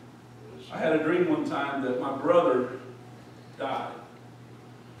 I had a dream one time that my brother died.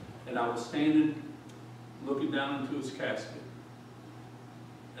 And I was standing, looking down into his casket.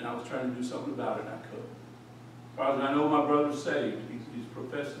 And I was trying to do something about it, and I couldn't. As far as I know, my brother's saved. He's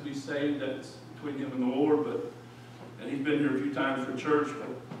professed to be saved. That's between him and the Lord. And he's been here a few times for church, but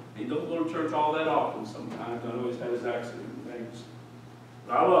he don't go to church all that often sometimes. I know he's had his accident and things.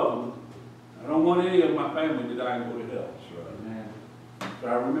 But I love him. I don't want any of my family to die and go to hell. Amen. But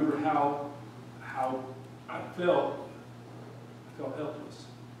I remember how I felt. I felt helpless.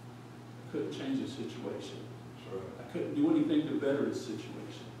 I couldn't change the situation. I couldn't do anything to better the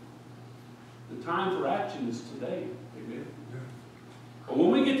situation. The time for action is today. Amen. But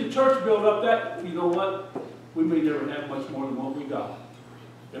when we get the church built up, that, you know what? We may never have much more than what we got.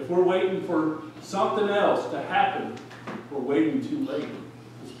 If we're waiting for something else to happen, we're waiting too late.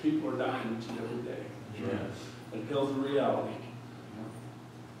 Because people are dying each and every day. Yes. And hell's a reality.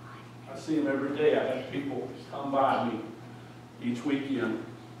 I see them every day. I have people come by me each weekend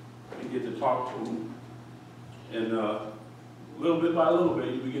and get to talk to them. And little bit by little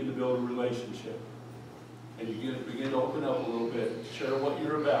bit, you begin to build a relationship. And you begin to open up a little bit, share what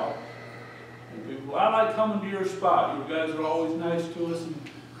you're about. And people, I like coming to your spot. You guys are always nice to us and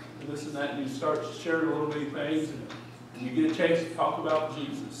this and that. And you start sharing a little bitty things. And you get a chance to talk about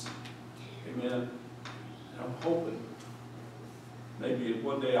Jesus. Amen. And I'm hoping maybe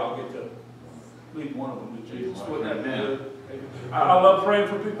one day I'll get to lead one of them to Jesus. Wouldn't that be good? I love praying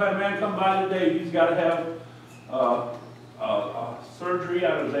for people. I had a man come by today. He's got to have surgery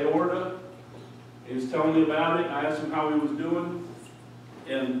out of his aorta. He was telling me about it. I asked him how he was doing.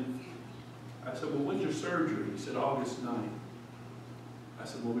 And I said, well, when's your surgery? He said, August 9th. I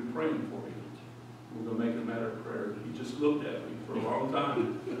said, we'll be praying for you. We're going to make it a matter of prayer. He just looked at me for a long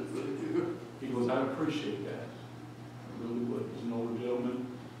time. He goes, I appreciate that. I really would. He's an older gentleman.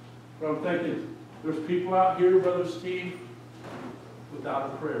 But I'm thinking, there's people out here, Brother Steve,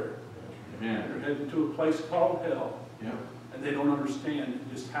 without a prayer. They're heading to a place called hell. Yep. And they don't understand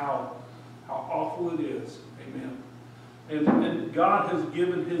just how awful it is. Amen. And God has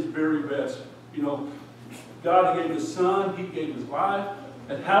given His very best. You know, God gave His Son, He gave His life.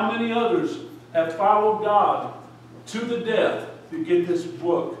 And how many others have followed God to the death to get this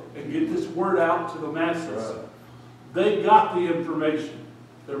book and get this word out to the masses? Right. They got the information.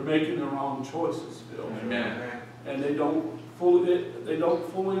 They're making the wrong choices still. Amen. And they don't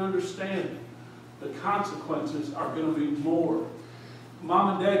fully understand the consequences are going to be more.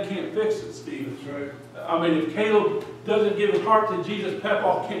 Mom and Dad can't fix it, Steve. That's right. I mean, if Caleb doesn't give his heart to Jesus,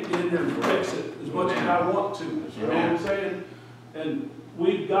 Peppa can't get in there and fix it as much as I want to. You know what I'm saying? And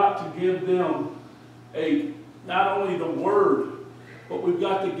we've got to give them not only the word, but we've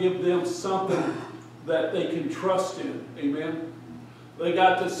got to give them something that they can trust in. Amen? They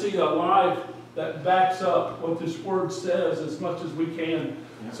got to see a life that backs up what this word says as much as we can,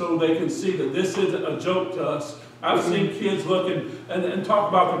 so they can see that this isn't a joke to us. I've seen kids looking and talk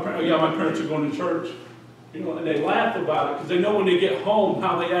about their parents. Yeah, my parents are going to church. You know, and they laugh about it because they know when they get home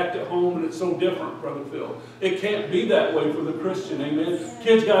how they act at home, and it's so different, Brother Phil. It can't be that way for the Christian, amen?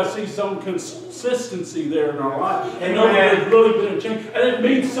 Kids got to see some consistency there in our life. And know that there's really been a change. And it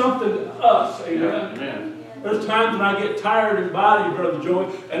means something to us, amen? Amen. There's times when I get tired in body, Brother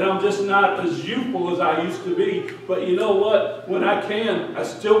Joy, and I'm just not as youthful as I used to be. But you know what? When I can, I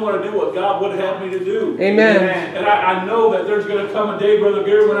still want to do what God would have me to do. Amen. And I know that there's going to come a day, Brother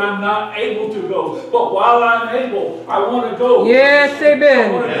Gary, when I'm not able to go. But while I'm able, I want to go. Yes,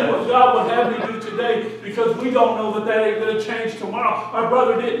 amen. I want to do what God would have me do today, because we don't know that ain't going to change tomorrow. My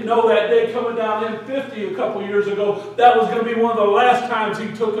brother didn't know that day coming down M50 a couple years ago, that was going to be one of the last times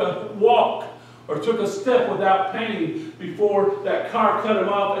he took a walk or took a step without pain before that car cut him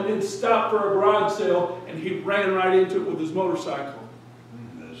off and then stopped for a garage sale, and he ran right into it with his motorcycle.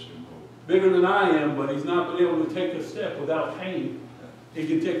 Bigger than I am, but he's not been able to take a step without pain. He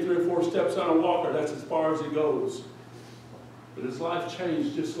can take 3 or 4 steps on a walker. That's as far as he goes. But his life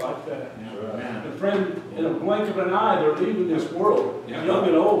changed just like that. Amen. And friend, in a blink of an eye, they're leaving this world, Yeah. young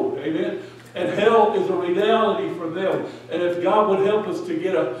and old. Amen. And hell is a reality for them. And if God would help us to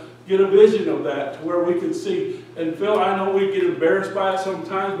get a vision of that, to where we can see. And Phil, I know we get embarrassed by it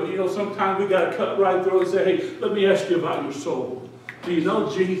sometimes, but you know, sometimes we got to cut right through and say, hey, let me ask you about your soul. Do you know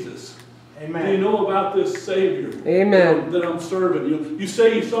Jesus? Amen. Do you know about this Savior? Amen. That I'm serving? You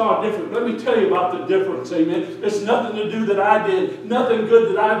say you saw a difference. Let me tell you about the difference. Amen. It's nothing to do that I did, nothing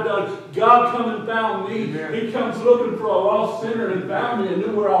good that I've done. God come and found me. Amen. He comes looking for a lost sinner and found me and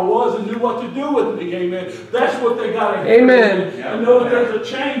knew where I was and knew what to do with me. Amen. That's what they got to hear. Amen. I know that there's a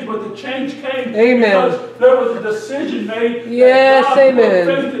change, but the change came Amen. because there was a decision made. Yes, God amen.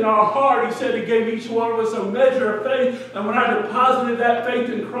 put faith in our heart. He said He gave each one of us a measure of faith. And when I deposited that faith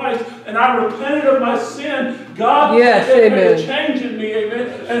in Christ and I repented of my sin, God made a change in me.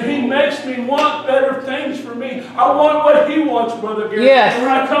 Amen. And He makes me want better things for me. I want what He wants, Brother Gary. Yes. And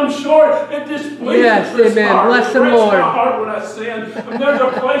when I come short, it displeases Yes, His amen. heart. Bless It the breaks Lord. my heart when I sin. And there's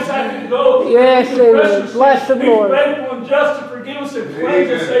a place I can go. Yes, amen. Bless the Lord. He's faithful and just to forgive us and cleanse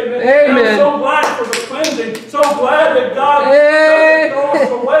us. Amen. Amen. And I'm so glad for the cleansing. So glad that God doesn't throw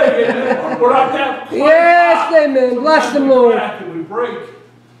us away. Amen. We're like that clay Yes, pot. amen. Bless the Sometimes we Lord. crack and we break.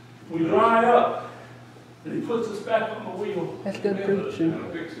 We dry up. And He puts us back on the wheel. That's good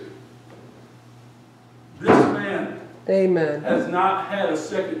preaching. Fix it. This man Amen. has not had a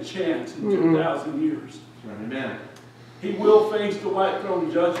second chance in 2,000 years. Amen. He will face the white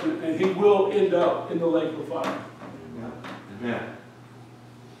throne judgment, and he will end up in the lake of fire. Amen.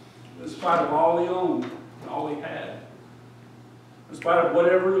 In spite of all he owned and all he had. In spite of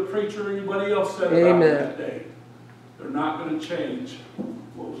whatever the preacher or anybody else said about him that day. They're not going to change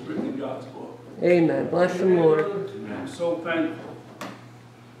what was written in God's book. Amen. Bless the Lord. I'm so thankful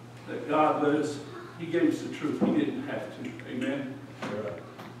that God let us, He gave us the truth. He didn't have to. Amen.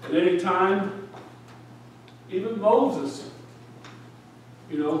 At any time, even Moses,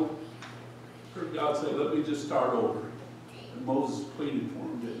 you know, heard God say, let me just start over. And Moses pleaded for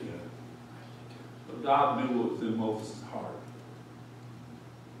him, didn't he? But God knew what was in Moses' heart.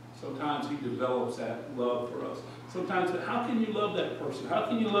 Sometimes He develops that love for us. Sometimes, how can you love that person? How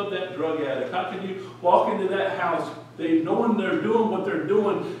can you love that drug addict? How can you walk into that house, knowing they're doing what they're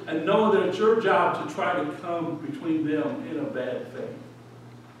doing, and knowing that it's your job to try to come between them in a bad faith?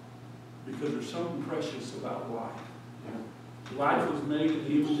 Because there's something precious about life. Life was made in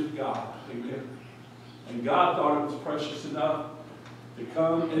the image of God. Amen. And God thought it was precious enough to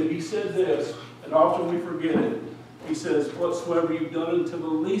come. And He said this, and often we forget it. He says, whatsoever you've done unto the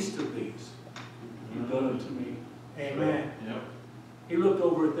least of these, you've done unto me. Amen. Yep. He looked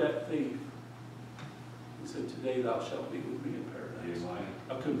over at that thief. He said, today thou shalt be with me in paradise. Amen.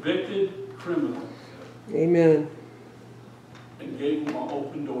 A convicted criminal, Amen. and gave him an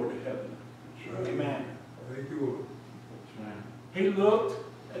open door to heaven. Amen. Thank you, Lord. That's right. He looked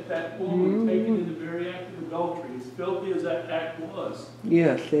at that woman taken in the very act of adultery, as filthy as that act was.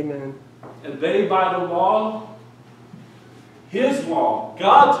 Yes, amen. And they, by the law, his law,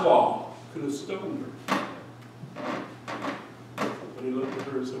 God's law, could have stoned her. But he looked at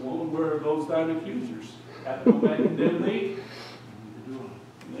her and said, woman, where are those thine accusers? Hath no man condemned thee?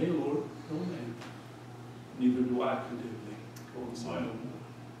 Nay, Lord, no man. Neither do I condemn thee. Go and sin no more.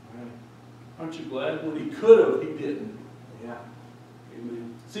 Aren't you glad? When he could have, he didn't. Yeah.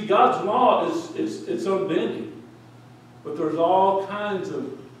 Amen. See, God's law it's unbending. But there's all kinds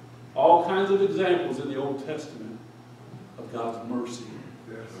of examples in the Old Testament of God's mercy.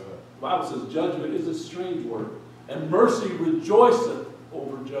 Yes. The Bible says judgment is a strange word, and mercy rejoiceth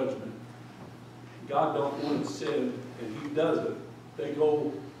over judgment. God don't want sin, and he doesn't. They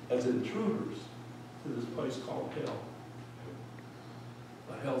go as intruders to this place called hell.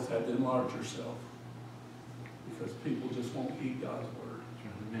 But hell's had to enlarge herself because people just won't heed God's word.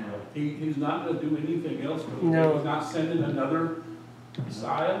 Amen. He's not going to do anything else with it. No. He's not sending another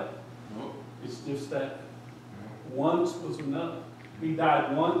Messiah. Nope. It's just that once was enough. He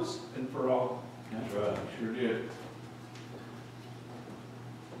died once and for all. That's right. Sure did.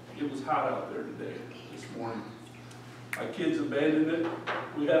 It was hot out there today, this morning. My kids abandoned it.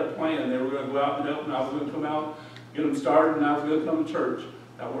 We had a plan. They were going to go out and help, and I was going to come out, get them started, and I was going to come to church.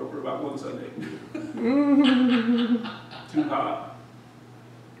 I worked for about one Sunday. Too hot.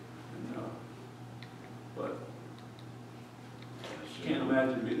 And, but I can't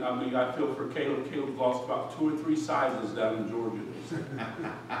imagine. I feel for Caleb. Caleb lost about 2 or 3 sizes down in Georgia.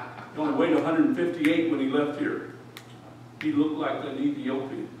 He only weighed 158 when he left here. He looked like an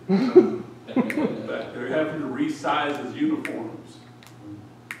Ethiopian. Back there, having to resize his uniforms.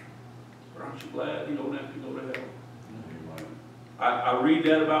 But aren't you glad you don't have to go to hell? I read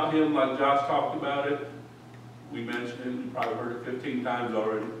that about him like Josh talked about it. We mentioned it. You probably heard it 15 times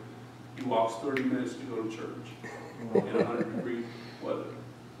already. He walks 30 minutes to go to church in 100-degree weather.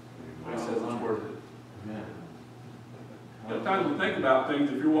 He says it's worth it. Amen. You have time to think about things.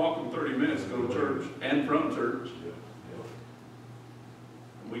 If you're walking 30 minutes to go to church and from church,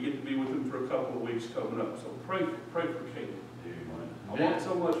 and we get to be with him for a couple of weeks coming up. So pray for Caleb. I want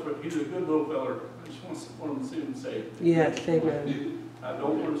so much, but he's a good little feller. I just want to see him saved. Yes, amen. I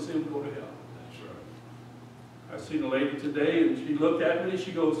don't want to see him go to hell. That's right. I seen a lady today, and she looked at me, and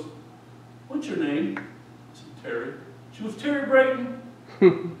she goes, "What's your name?" I said, "Terry." She was, "Terry Braden?" I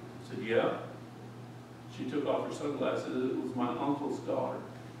said, "Yeah." She took off her sunglasses. It was my uncle's daughter.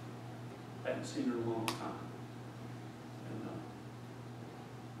 I hadn't seen her in a long time. And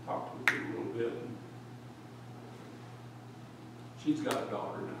talked with her a little bit. And she's got a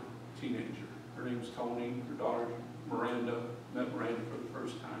daughter now, a teenager. Her name's Tony. Her daughter, Miranda. Met Miranda for the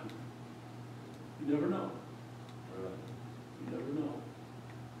first time. You never know. You never know.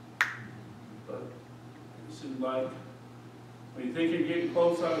 But it seems like when you think you're getting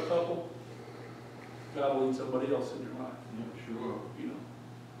close on a couple, God will lead somebody else in your life. Yeah, sure. You know,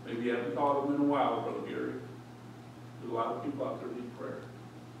 maybe you haven't thought of them in a while, Brother Gary. There's a lot of people out there need prayer.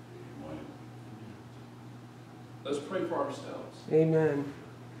 Let's pray for ourselves. Amen.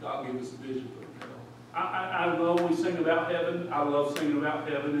 God gave us a vision for hell. I know we sing about heaven. I love singing about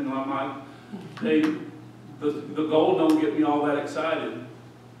heaven, and I'm like, hey, the goal don't get me all that excited.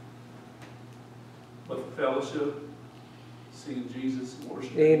 But the fellowship, seeing Jesus and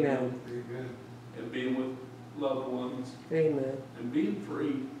worshiping Amen. Amen. and being with loved ones, Amen. and being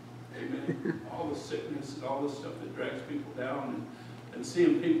free. Amen. All the sickness and all the stuff that drags people down, and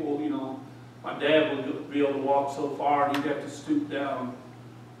seeing people, you know, my dad would be able to walk so far and he'd have to stoop down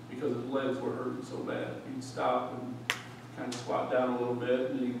because his legs were hurting so bad. He'd stop and kind of squat down a little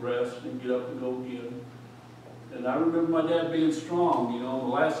bit, and then he'd rest and he'd get up and go again. And I remember my dad being strong. You know, the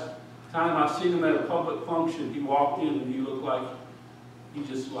last time I seen him at a public function, he walked in and he looked like he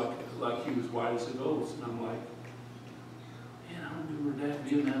just like he was white as a ghost. And I'm like, man, I remember Dad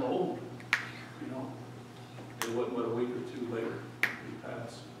being that old. You know, it wasn't but a week or two later he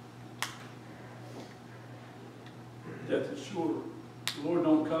passed. Death is sure. The Lord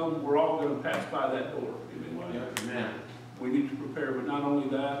don't come, we're all going to pass by that door. Amen. Amen. We need to prepare, but not only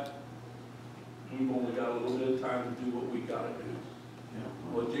that, we've only got a little bit of time to do what we got to do. Yeah.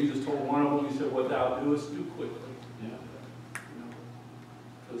 What Jesus told one of them, he said, "What thou doest, do quickly." Yeah.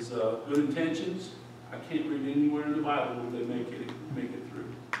 Because good intentions, I can't read anywhere in the Bible where they make it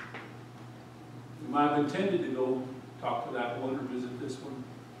through. We might have intended to go talk to that one or visit this one.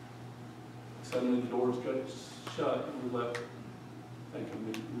 suddenly the doors got shut and we left thinking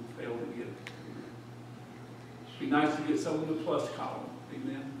we failed to get it. It'd be nice to get some in the plus column.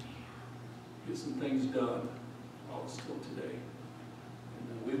 Amen. Get some things done while it's still today.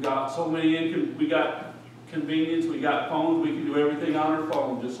 And we've got so many, we got convenience, we got phones, we can do everything on our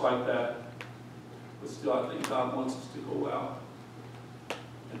phone just like that. But still, I think God wants us to go out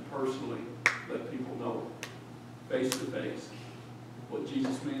and personally let people know, face to face, what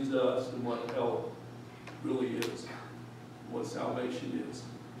Jesus means to us and what hell really is, what salvation is.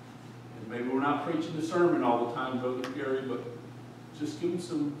 And maybe we're not preaching the sermon all the time, Brother Gary, but just give them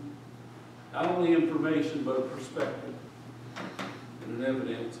some, not only information, but a perspective and an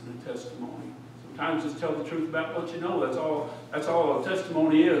evidence and a testimony. Sometimes just tell the truth about what you know. That's all a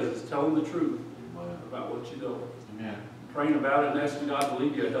testimony is telling the truth about what you know. Amen. Praying about it and asking God to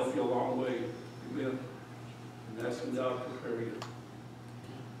lead you and help you a long way. Amen. And asking God to prepare you.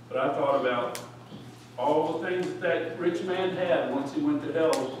 But I thought about all the things that rich man had once he went to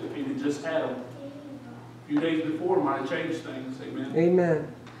hell. If he had just had them a few days before, might have changed things. Amen.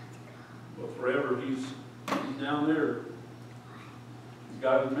 Amen. But forever, he's down there. He's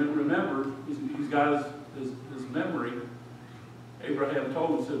got to remember. He's got his memory. Abraham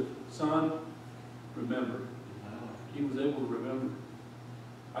told him, said, "Son, remember." He was able to remember.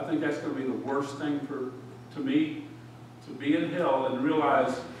 I think that's going to be the worst thing to me, to be in hell and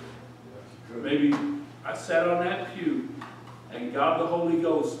realize maybe I sat on that pew and God the Holy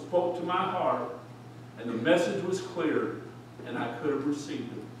Ghost spoke to my heart and the message was clear and I could have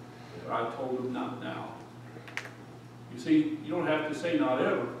received it. But I told him not now. You see, you don't have to say not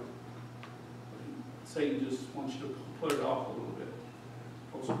ever. Satan just wants you to put it off a little bit.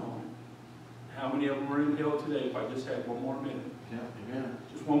 Postpone it. How many of them are in hell today if I just had one more minute? Yeah, amen.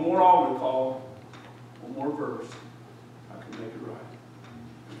 Just one more altar call, one more verse. I can make it right.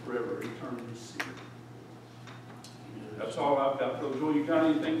 And forever, eternity secret. That's all I've got. Brother Joel, you got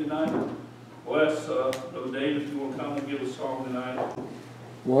anything tonight? Bless Brother Dave, if you will come and give a song tonight.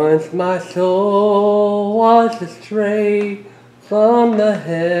 Once my soul was astray from the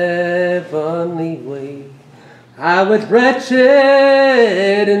heavenly way. I was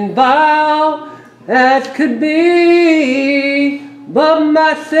wretched and vile as could be, but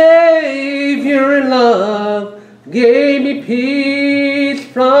my Savior in love gave me peace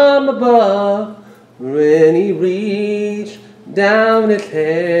from above when He reached down His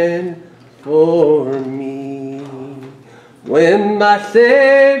hand for me. When my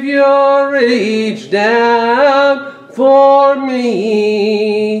Savior reached down for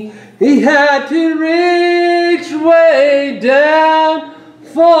me, He had to reach way down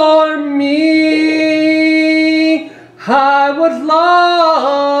for me. I was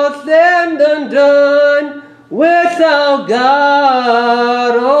lost and undone, without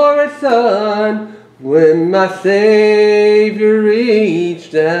God or His Son, when my Savior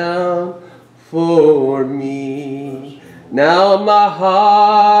reached down for me. Now my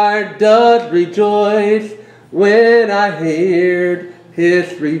heart does rejoice when I heard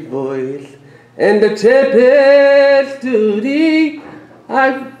His sweet voice, and the tempest to thee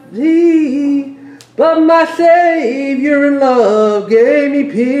I flee. But my Savior in love gave me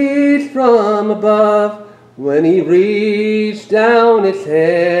peace from above when He reached down His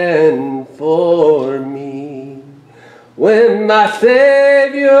hand for me. When my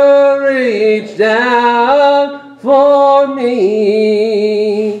Savior reached down for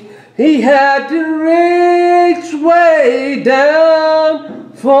me, He had to reach way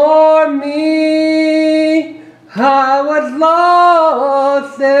down for me. I was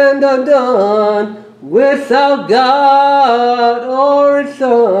lost and undone, without God or His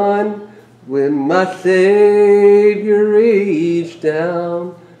Son, when my Savior reached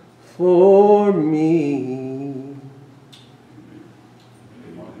down for me.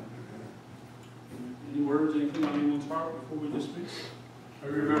 Any words, anything on anyone's heart before we dismiss? I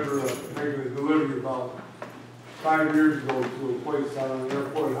remember making a delivery about 5 years ago to a place on the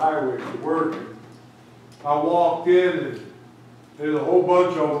airport highway to work. I walked in and there's a whole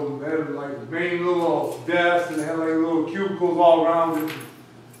bunch of them. They had like main little desks and they had like little cubicles all around it.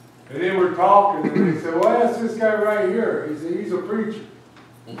 And they were talking and they said, "Well, that's this guy right here." He said, "He's a preacher."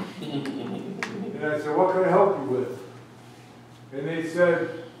 And I said, "What can I help you with?" And they said,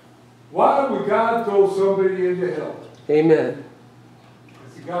 "Why would God throw somebody into hell?" Amen.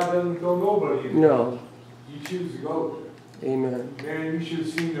 I said, "God doesn't throw nobody into hell. No. You choose to go there." Amen. Man, you should have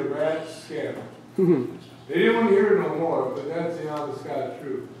seen the rats scatter. They didn't want to hear it no more, but that's the honest God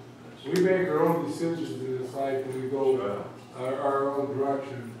truth. We make our own decisions in this life when we go our own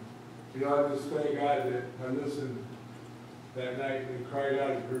direction. You know, I just thank God that I listened that night and He cried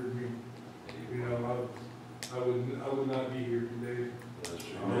out and heard me. you know, I would not be here today. That's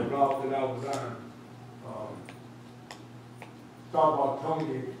The route that I was on. Talk about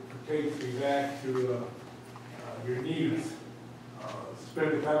Tony takes me back to your niece,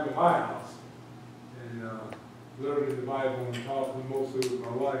 spending time at my house and learning the Bible and talking mostly with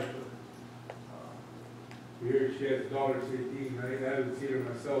my wife. We hear she has a daughter, 16. I haven't seen her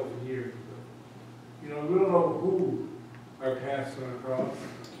myself in years. But, you know, we don't know who our path's going to cross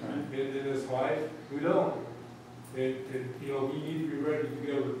in this life. We don't. And, you know, we need to be ready to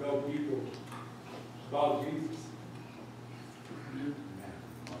be able to tell people about Jesus.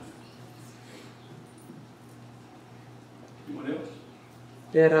 Anyone else?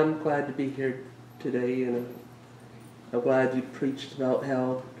 Dad, I'm glad to be here today, and I'm glad you preached about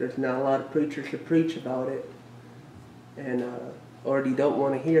how there's not a lot of preachers to preach about it, and or you don't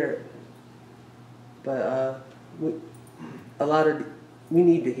want to hear it. But we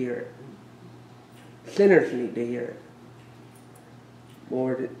need to hear it. Sinners need to hear it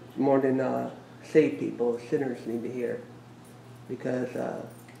more than saved people. Sinners need to hear it because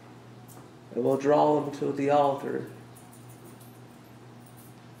it will draw them to the altar.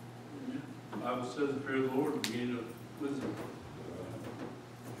 The Bible says the fear of the Lord is the beginning of wisdom.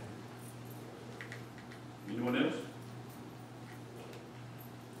 Anyone else?